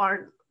people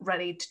aren't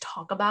ready to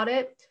talk about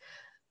it,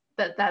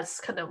 that's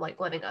kind of like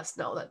letting us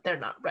know that they're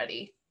not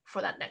ready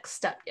for that next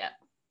step yet,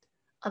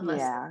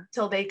 unless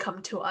till they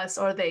come to us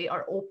or they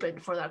are open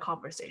for that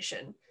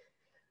conversation,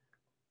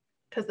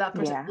 because that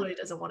person really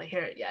doesn't want to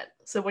hear it yet.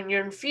 So when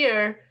you're in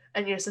fear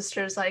and your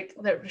sister's like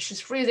she's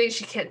freezing,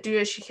 she can't do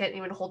it, she can't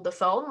even hold the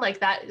phone,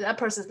 like that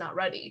person's not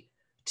ready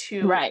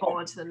to go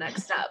on to the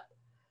next step.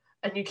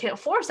 And you can't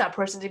force that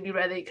person to be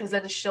ready, because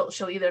then she'll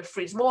either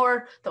freeze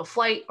more, they'll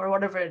flight, or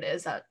whatever it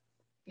is that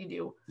you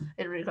do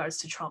in regards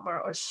to trauma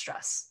or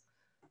stress.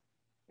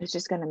 It's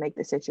just going to make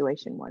the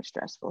situation more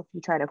stressful if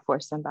you try to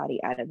force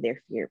somebody out of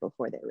their fear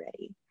before they're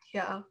ready.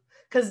 Yeah,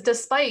 because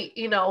despite,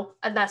 in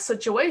that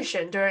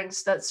situation, during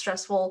that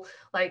stressful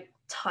like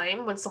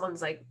time when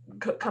someone's like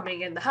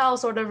coming in the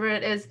house or whatever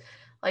it is,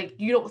 like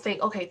you don't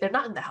think, okay, they're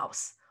not in the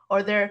house,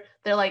 or they're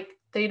like,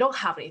 they don't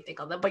have anything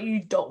on them, but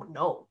you don't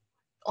know.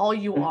 All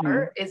you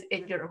are is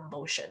in your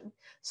emotion.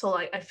 So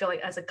like I feel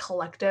like as a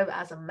collective,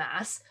 as a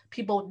mass,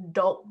 people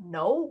don't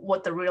know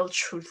what the real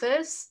truth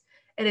is,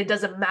 and it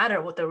doesn't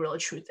matter what the real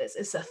truth is.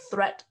 It's a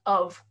threat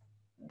of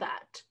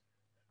that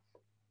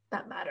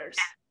matters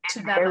to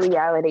them. Their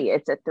reality,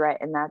 it's a threat,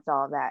 and that's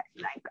all that.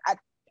 Like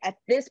at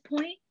this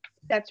point,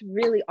 that's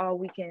really all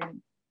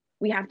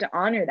we have to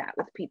honor that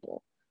with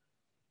people.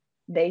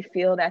 They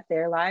feel that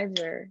their lives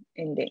are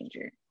in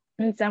danger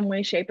in some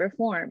way, shape, or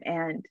form.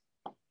 And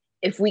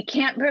if we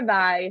can't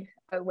provide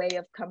a way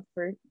of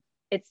comfort,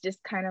 it's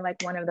just kind of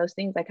like one of those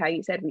things, like how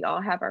you said, we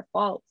all have our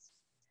faults.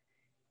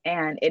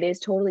 And it is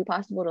totally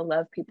possible to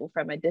love people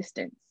from a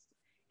distance.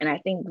 And I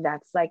think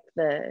that's like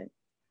the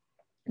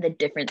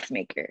difference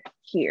maker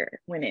here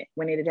when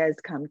it does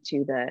come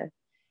to the,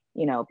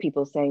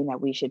 people saying that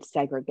we should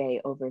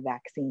segregate over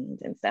vaccines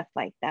and stuff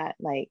like that.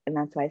 Like, and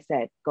that's why I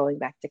said, going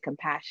back to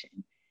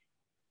compassion,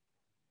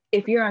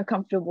 if you're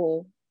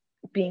uncomfortable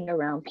being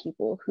around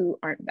people who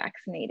aren't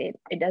vaccinated,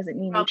 it doesn't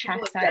mean you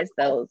chastise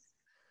those.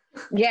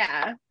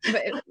 Yeah,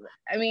 but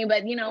I mean,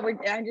 but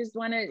I just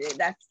want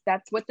to.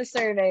 That's what the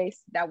survey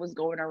that was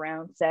going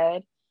around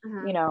said.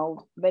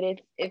 But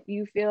if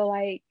you feel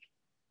like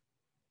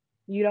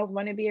you don't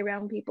want to be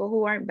around people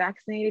who aren't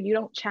vaccinated, you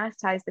don't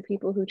chastise the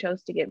people who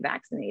chose to get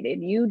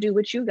vaccinated. You do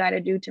what you got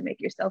to do to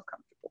make yourself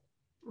comfortable.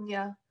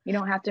 Yeah, you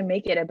don't have to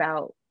make it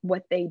about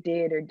what they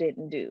did or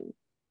didn't do.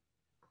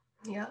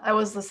 Yeah, I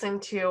was listening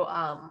to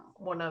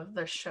one of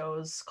the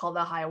shows called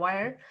The High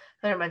Wire.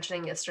 They were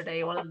mentioning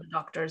yesterday, one of the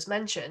doctors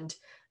mentioned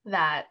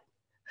that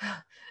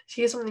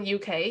he's from the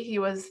UK. He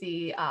was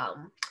the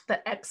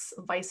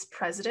ex-vice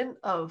president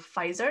of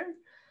Pfizer.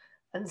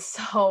 And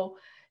so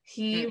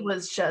he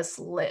was just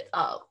lit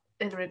up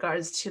in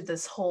regards to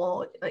this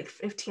whole like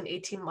 15,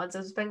 18 months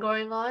that's been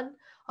going on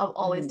of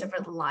all these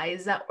different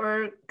lies that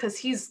were, because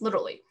he's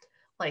literally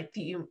like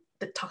the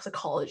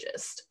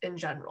toxicologist in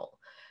general.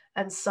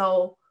 And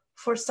so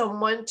for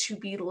someone to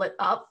be lit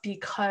up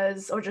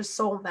because, or just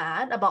so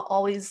mad about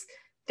all these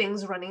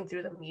things running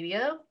through the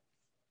media,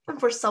 and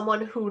for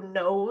someone who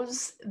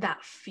knows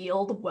that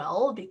field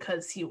well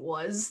because he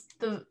was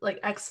the like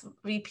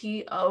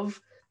ex-VP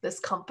of this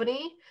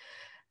company.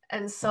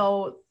 And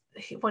so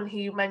when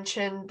he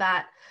mentioned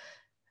that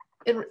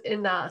in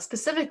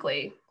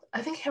specifically,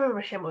 I think I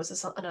remember him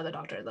was another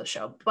doctor in the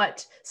show,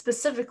 but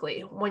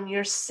specifically when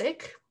you're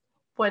sick,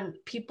 when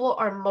people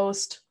are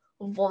most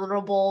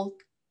vulnerable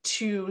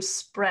to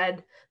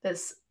spread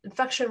this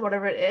infection,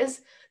 whatever it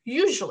is,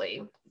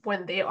 usually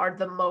when they are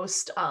the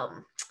most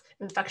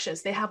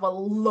infectious, they have a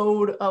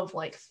load of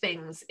like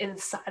things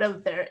inside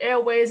of their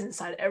airways,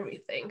 inside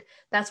everything.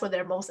 That's when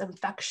they're most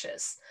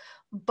infectious.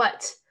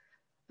 But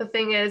the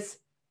thing is,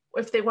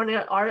 if they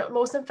are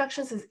most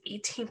infectious, is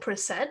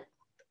 18%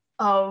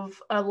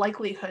 of a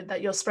likelihood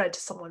that you'll spread to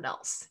someone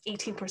else.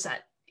 18%,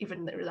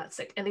 even if you're that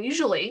sick. And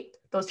usually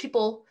those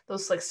people,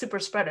 those like super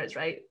spreaders,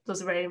 right?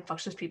 Those very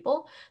infectious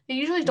people, they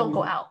usually don't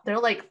go out. They're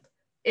like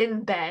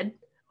in bed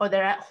or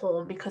they're at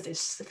home because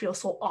they feel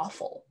so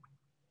awful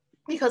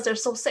because they're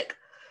so sick.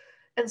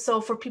 And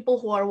so for people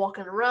who are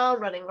walking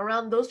around, running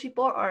around, those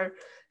people are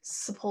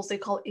supposedly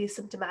called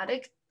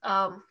asymptomatic,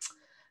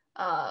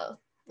 I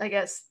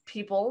guess,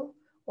 people,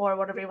 or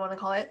whatever you want to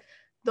call it.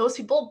 Those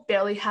people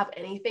barely have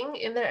anything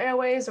in their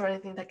airways or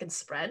anything that can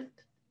spread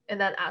in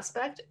that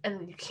aspect.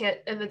 And you can't,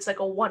 and it's like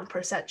a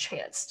 1%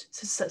 chance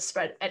to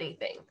spread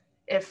anything,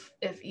 if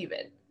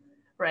even,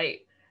 right?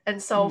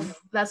 And so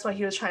that's what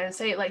he was trying to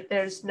say. Like,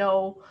 there's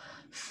no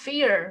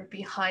fear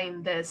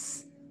behind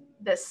this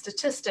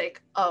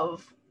statistic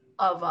of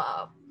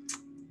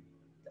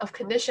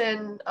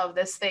condition of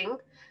this thing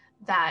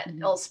that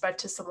it'll spread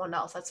to someone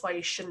else. That's why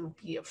you shouldn't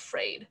be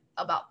afraid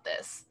about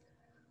this.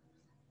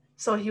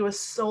 So he was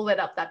so lit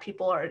up that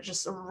people are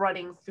just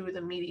running through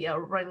the media,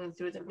 running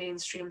through the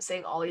mainstream,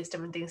 saying all these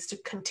different things to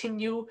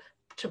continue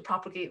to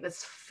propagate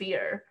this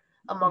fear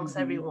amongst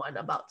everyone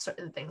about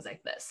certain things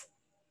like this.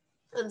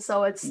 And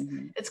so it's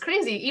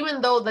crazy,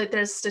 even though like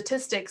there's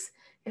statistics.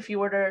 If you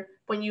were to,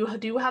 when you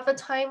do have the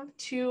time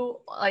to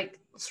like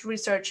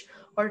research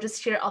or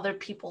just hear other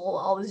people,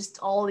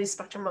 all these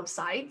spectrum of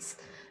sides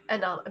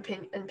and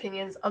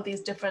opinions of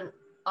these different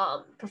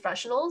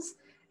professionals,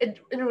 in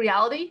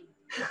reality,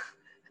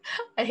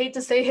 I hate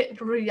to say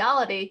it, in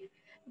reality,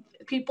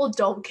 people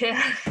don't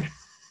care.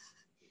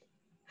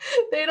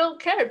 They don't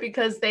care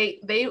because they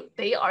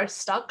are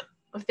stuck.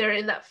 If they're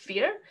in that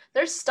fear,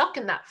 they're stuck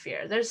in that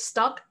fear. They're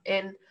stuck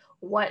in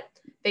what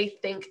they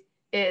think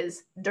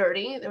is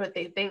dirty, what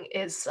they think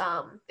is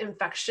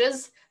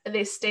infectious, and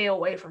they stay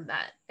away from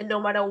that. And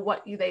no matter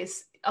what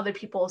other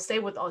people say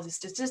with all these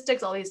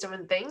statistics, all these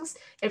different things,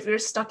 if you're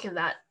stuck in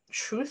that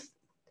truth,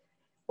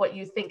 what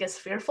you think is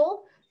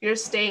fearful, you're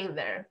staying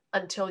there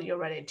until you're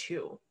ready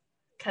to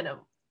kind of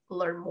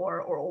learn more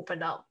or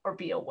open up or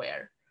be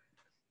aware.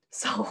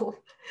 So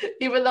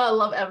even though I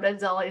love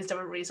evidence and all these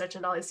different research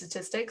and all these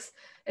statistics,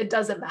 it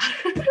doesn't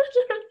matter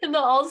in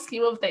the whole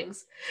scheme of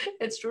things.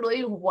 It's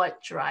truly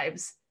what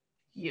drives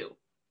you.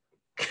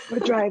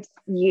 What drives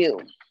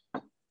you?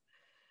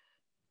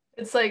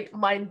 It's like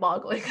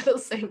mind-boggling at the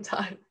same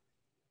time.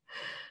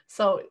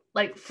 So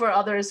like for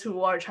others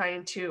who are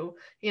trying to,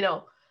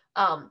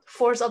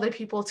 force other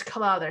people to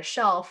come out of their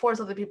shell, force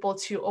other people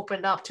to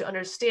open up, to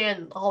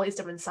understand all these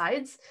different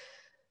sides,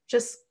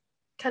 just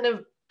kind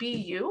of be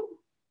you,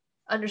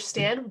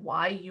 understand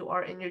why you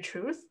are in your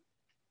truth,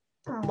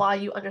 why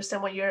you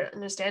understand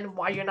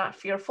why you're not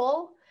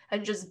fearful,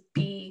 and just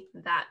be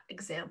that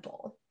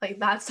example. Like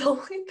that's the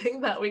only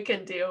thing that we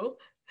can do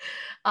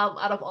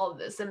out of all of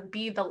this, and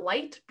be the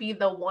light, be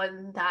the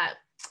one that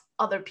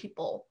other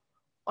people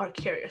are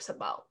curious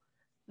about.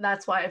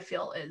 That's why I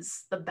feel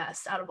is the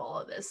best out of all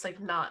of this.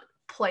 Like, not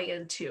play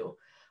into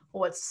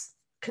what's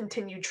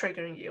continue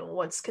triggering you,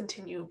 what's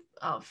continue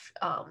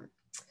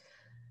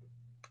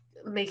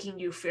making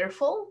you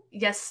fearful.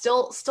 Yes,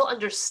 still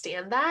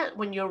understand that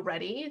when you're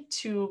ready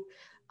to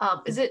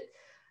is it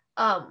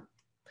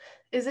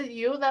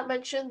you that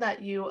mentioned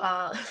that you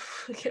I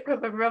can't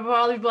remember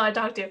all the people I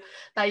talked to,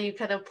 that you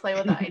kind of play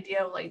with the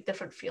idea of like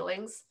different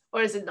feelings?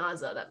 Or is it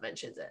Naza that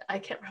mentions it? I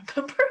can't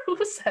remember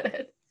who said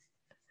it.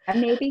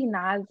 Maybe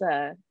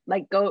Naza.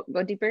 Like go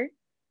deeper.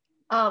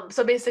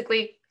 So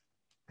basically,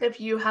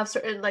 if you have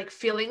certain like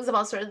feelings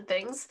about certain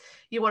things,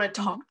 you want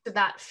to talk to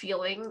that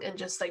feeling and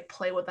just like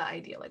play with the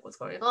idea, like what's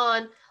going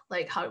on,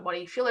 like why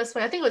do you feel this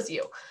way? I think it was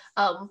you.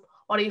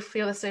 Why do you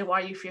feel this way?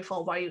 Why are you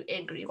fearful? Why are you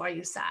angry? Why are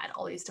you sad?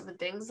 All these different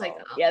things. Like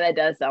yeah, that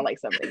does sound like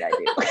something I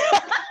do.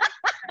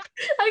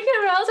 I can't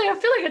remember. I was like, I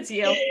feel like it's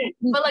you,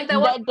 but like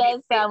that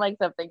does sound like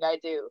something I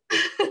do.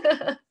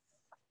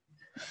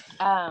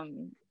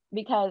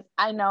 Because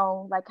I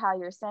know, like how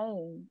you're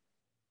saying,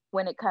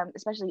 when it comes,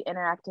 especially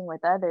interacting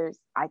with others,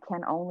 I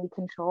can only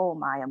control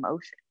my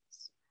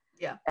emotions.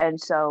 Yeah. And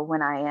so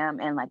when I am,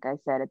 and like I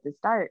said at the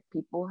start,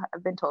 people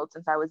have been told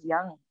since I was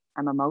young,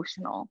 I'm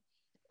emotional,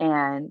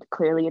 and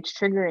clearly it's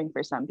triggering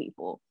for some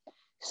people.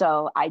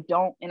 So I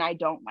don't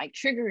like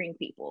triggering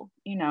people.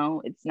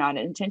 It's not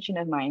an intention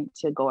of mine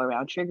to go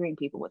around triggering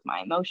people with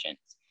my emotions.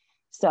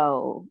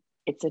 So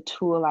it's a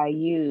tool I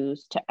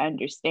use to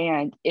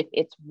understand if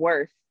it's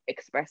worth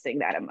expressing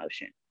that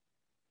emotion,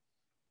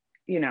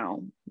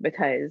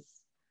 because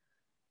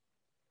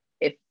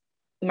if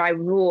my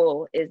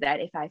rule is that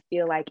if I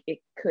feel like it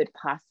could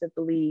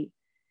possibly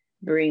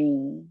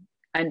bring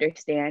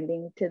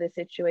understanding to the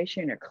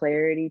situation or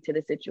clarity to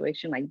the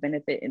situation, like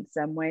benefit in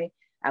some way,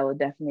 I will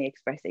definitely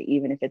express it,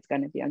 even if it's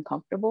going to be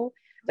uncomfortable.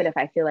 But if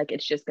I feel like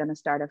it's just going to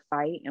start a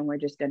fight and we're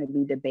just going to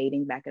be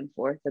debating back and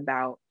forth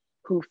about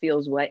who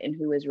feels what and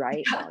who is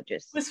right, I'll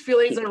just whose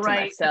feelings are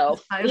right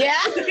myself. Yeah.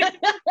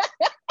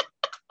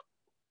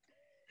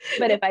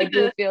 But if I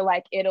do feel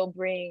like it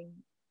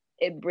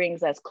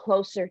brings us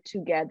closer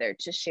together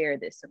to share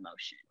this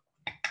emotion,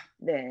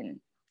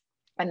 then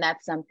And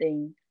that's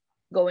something,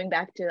 going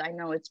back to, I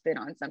know it's been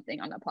on something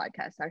on the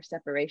podcast, our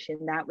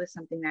separation, that was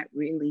something that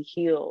really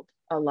healed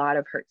a lot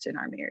of hurts in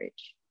our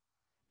marriage,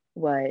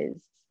 was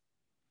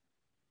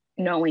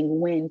knowing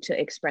when to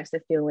express a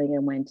feeling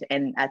and when to,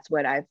 and that's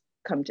what I've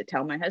come to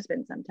tell my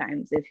husband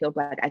sometimes. If he'll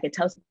be like, I could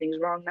tell something's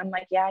wrong, and I'm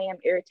like, yeah, I am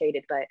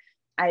irritated, but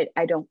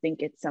I don't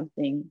think it's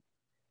something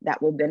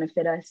that will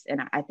benefit us.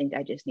 And I think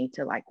I just need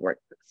to like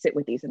sit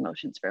with these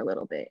emotions for a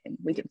little bit, and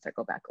we can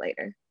circle back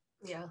later.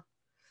 Yeah.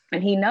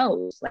 And he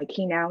knows, like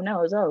he now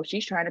knows, oh,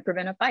 she's trying to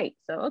prevent a fight.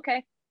 So,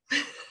 okay.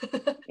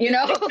 You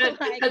know,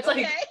 like, that's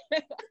okay.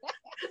 like,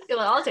 you're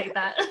like, I'll take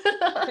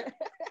that.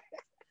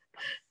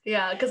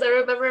 Yeah, because I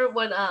remember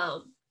when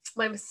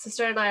my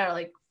sister and I are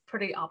like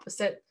pretty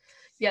opposite,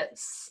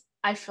 yet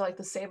I feel like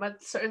the same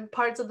at certain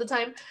parts of the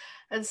time.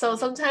 And so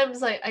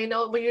sometimes, like, I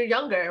know when you're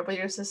younger with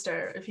your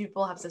sister, if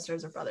people have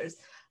sisters or brothers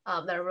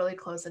that are really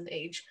close in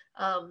age,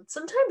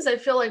 sometimes I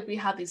feel like we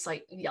have these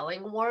like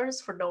yelling wars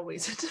for no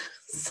reason.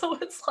 So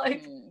it's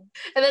like,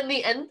 and then in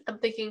the end, I'm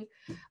thinking,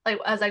 like,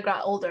 as I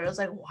got older, I was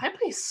like, why am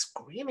I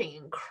screaming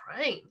and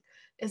crying?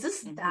 Is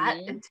this that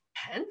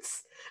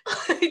intense?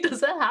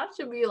 Does it have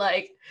to be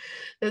like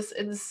this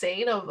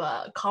insane of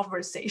a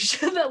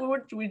conversation that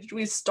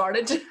we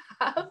started to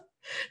have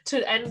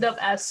to end up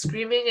as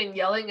screaming and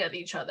yelling at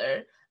each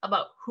other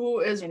about who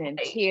is and right? In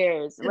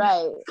tears,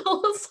 right?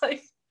 So it's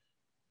like,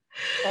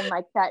 and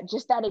like that,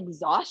 just that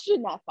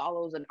exhaustion that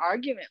follows an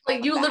argument.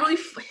 Like you literally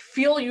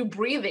feel you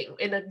breathing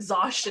in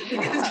exhaustion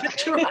because you're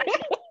trying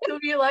to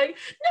be like,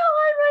 no,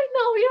 I'm right,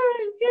 no, you're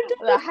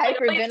the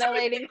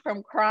hyperventilating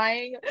from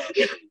crying.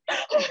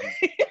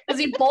 Because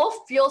you both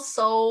feel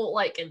so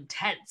like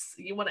intense.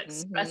 You want to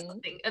express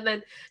something, and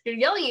then you're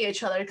yelling at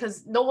each other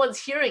because no one's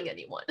hearing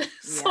anyone.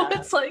 So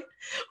it's like,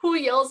 who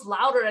yells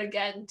louder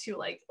again to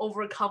like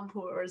overcome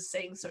who is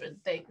saying certain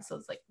things. So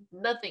it's like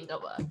nothing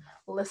of a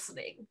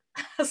listening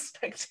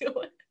aspect to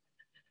it.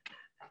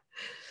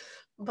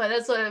 But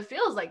that's what it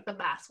feels like, the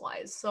math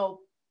wise.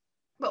 So,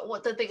 but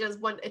what the thing is,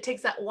 when it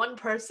takes that one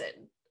person,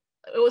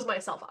 it was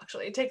myself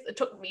actually. It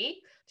took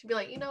me to be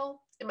like, you know,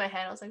 in my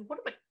head, I was like, what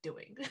am I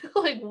doing?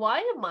 Like, why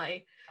am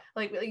I,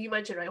 like you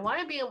mentioned, right? Why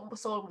am I being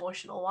so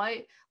emotional?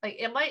 Why, like,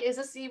 is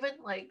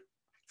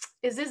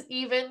this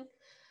even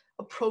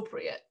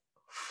appropriate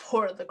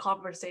for the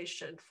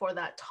conversation, for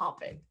that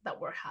topic that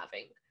we're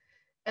having?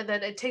 And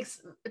then it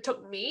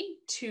took me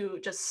to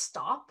just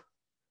stop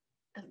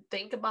and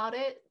think about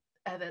it.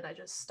 And then I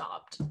just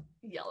stopped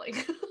yelling.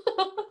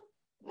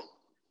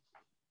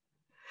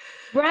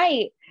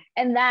 Right.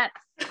 And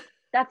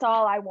that's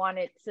all I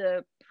wanted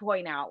to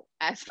point out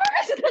as far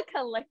as the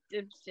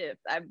collective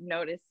shift. I've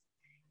noticed,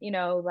 you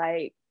know,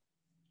 like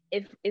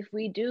if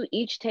we do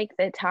each take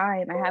the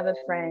time. I have a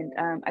friend,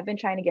 I've been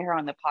trying to get her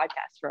on the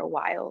podcast for a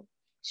while.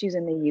 She's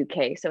in the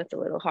UK, so it's a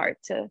little hard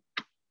to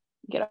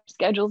get our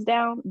schedules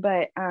down,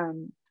 but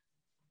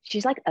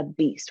she's like a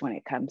beast when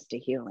it comes to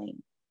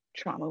healing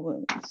trauma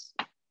wounds.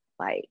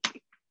 Like,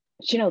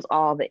 she knows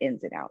all the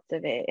ins and outs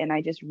of it. And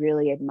I just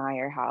really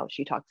admire how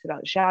she talks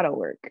about shadow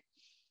work.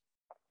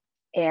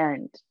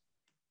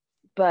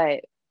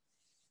 But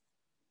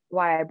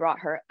why I brought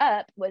her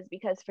up was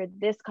because for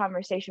this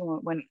conversation,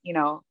 when you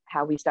know,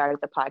 how we started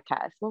the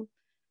podcast, well,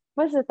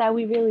 what is it that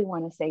we really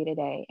want to say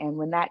today? And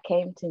when that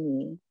came to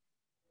me,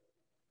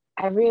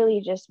 I really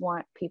just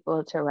want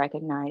people to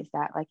recognize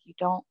that, like, you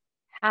don't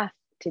have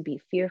to be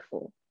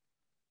fearful.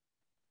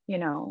 You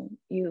know,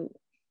 you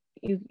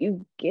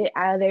get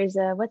out. There's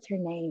what's her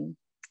name?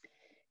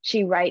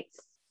 She writes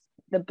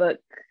the book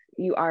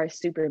You Are a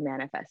Super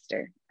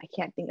Manifester. I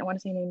want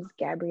to say her name is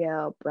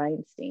Gabrielle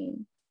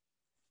Bernstein.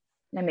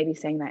 I may be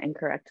saying that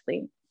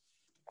incorrectly.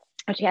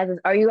 What she has is,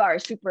 you are a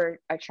super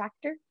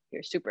attractor.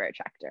 You're a super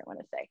attractor, I want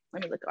to say.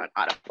 Let me look on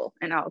Audible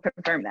and I'll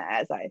confirm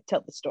that as I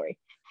tell the story.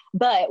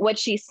 But what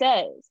she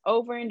says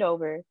over and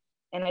over,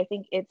 and I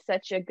think it's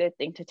such a good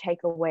thing to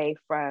take away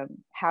from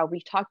how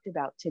we talked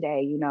about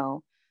today, you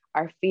know,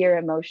 our fear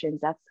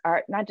emotions, that's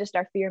not just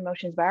our fear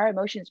emotions, but our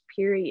emotions,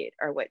 period,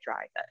 are what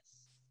drive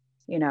us,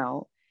 you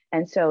know?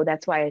 And so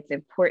that's why it's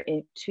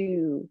important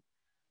to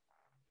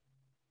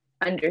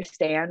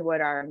understand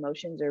what our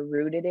emotions are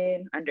rooted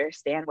in,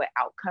 understand what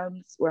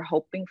outcomes we're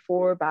hoping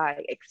for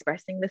by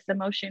expressing this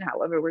emotion,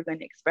 however we're going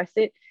to express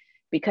it.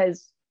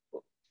 Because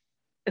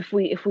if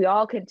we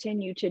all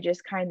continue to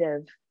just kind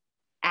of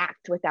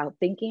act without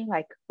thinking,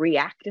 like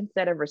react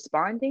instead of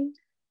responding,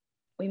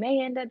 we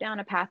may end up down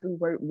a path we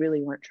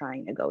weren't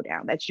trying to go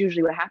down. That's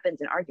usually what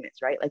happens in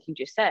arguments, right? Like you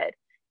just said,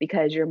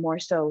 because you're more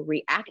so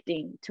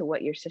reacting to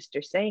what your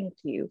sister's saying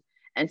to you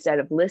instead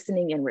of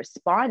listening and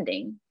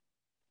responding.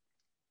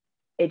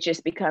 It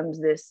just becomes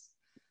this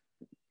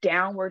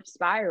downward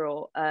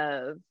spiral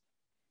of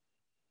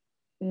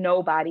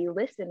nobody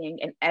listening,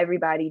 and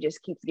everybody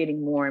just keeps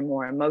getting more and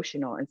more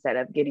emotional instead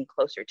of getting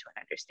closer to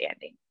an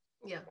understanding.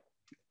 Yeah.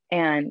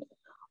 And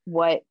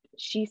what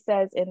she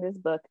says in this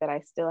book that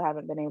I still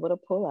haven't been able to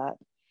pull up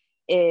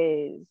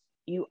is,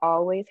 you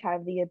always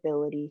have the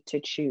ability to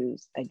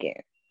choose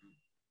again.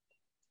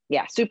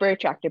 Yeah, Super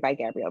Attracted by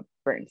Gabrielle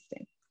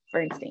Bernstein.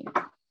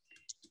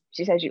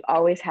 She says you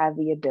always have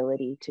the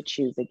ability to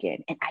choose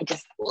again. And I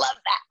just love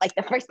that. Like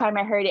the first time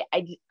I heard it,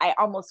 I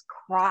almost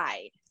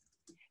cried,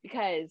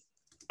 because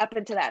up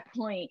until that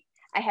point,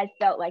 I had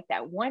felt like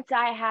that once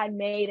I had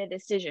made a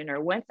decision or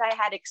once I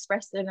had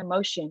expressed an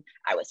emotion,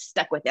 I was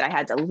stuck with it. I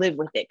had to live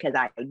with it because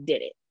I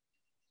did it.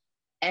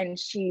 And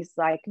she's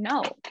like,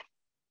 no,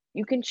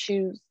 you can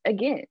choose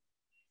again.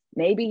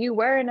 Maybe you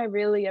were in a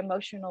really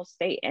emotional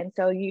state. And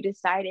so you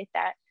decided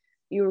that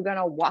you were going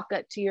to walk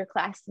up to your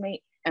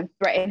classmate and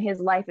threaten his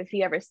life if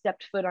he ever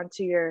stepped foot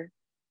onto your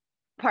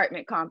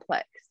apartment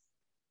complex.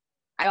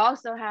 I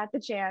also had the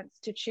chance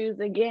to choose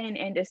again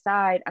and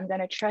decide I'm going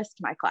to trust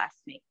my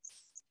classmates.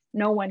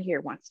 No one here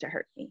wants to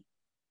hurt me.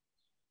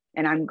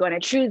 And I'm going to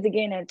choose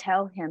again and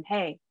tell him,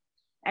 hey,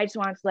 I just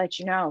wanted to let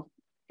you know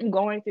I'm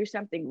going through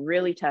something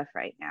really tough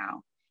right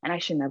now. And I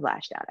shouldn't have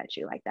lashed out at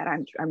you like that.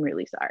 I'm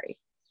really sorry.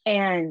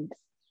 And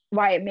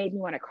why it made me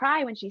want to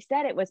cry when she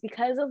said it was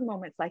because of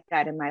moments like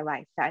that in my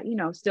life that, you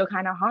know, still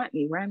kind of haunt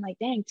me, where I'm like,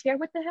 dang, Tier,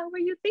 what the hell were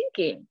you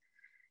thinking?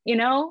 You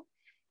know?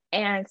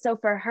 And so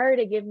for her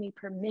to give me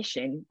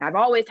permission, I've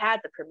always had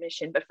the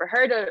permission, but for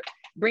her to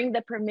bring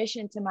the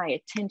permission to my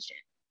attention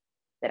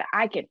that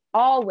I can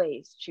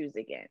always choose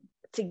again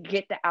to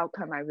get the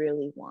outcome I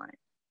really want,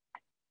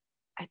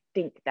 I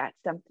think that's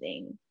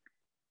something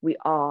we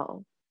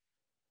all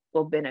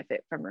will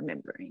benefit from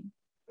remembering.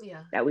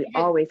 Yeah. That we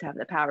always have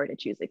the power to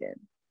choose again.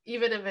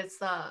 Even if it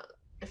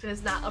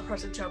is not a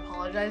person to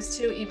apologize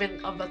to,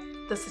 even of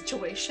the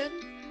situation.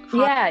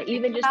 Yeah,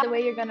 even just the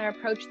way you're gonna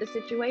approach the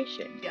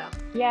situation.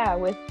 Yeah,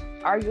 with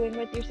arguing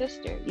with your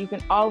sister, you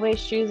can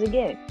always choose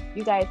again.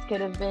 You guys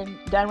could have been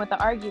done with the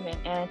argument,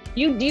 and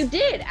you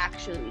did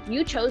actually.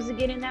 You chose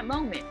again in that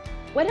moment.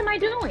 What am I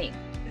doing?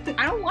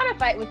 I don't want to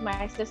fight with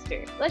my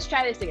sister. Let's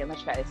try this again.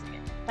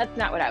 That's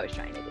not what I was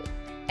trying to do.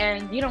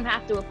 And you don't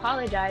have to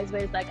apologize,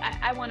 but it's like,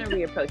 I want to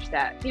reapproach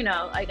that. You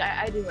know, like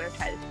I do want to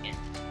try this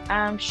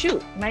again.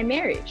 Shoot, my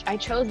marriage, I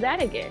chose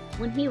that again.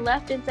 When he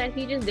left and said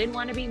he just didn't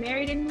want to be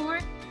married anymore,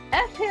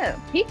 F him,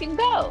 he can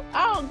go.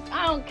 I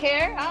don't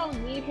care, I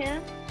don't need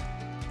him.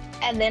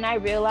 And then I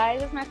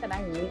realized it's not that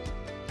I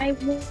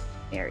want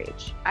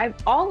marriage. I've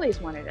always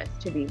wanted us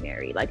to be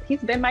married. Like,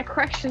 he's been my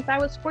crush since I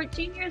was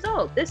 14 years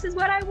old. This is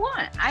what I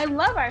want. I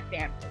love our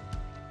family.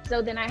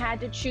 So then I had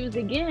to choose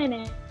again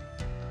and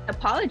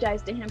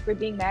apologize to him for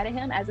being mad at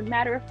him. As a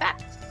matter of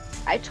fact,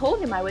 I told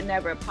him I would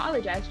never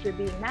apologize for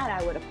being mad.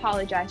 I would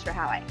apologize for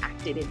how I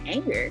acted in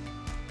anger,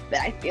 but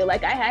I feel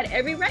like I had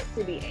every right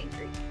to be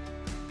angry,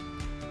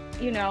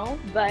 you know.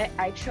 But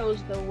I chose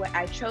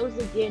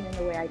again in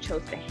the way I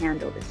chose to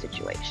handle the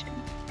situation,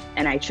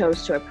 and I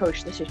chose to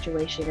approach the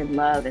situation in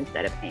love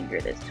instead of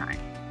anger this time.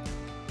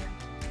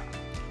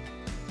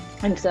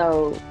 And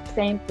so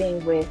same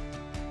thing with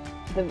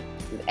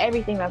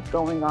everything that's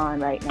going on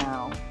right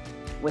now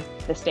with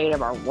the state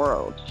of our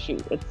world.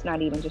 Shoot, it's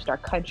not even just our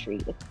country,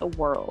 it's the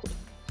world.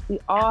 We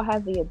all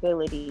have the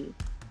ability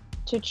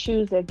to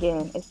choose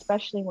again,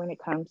 especially when it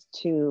comes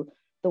to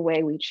the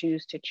way we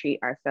choose to treat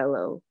our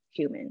fellow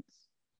humans.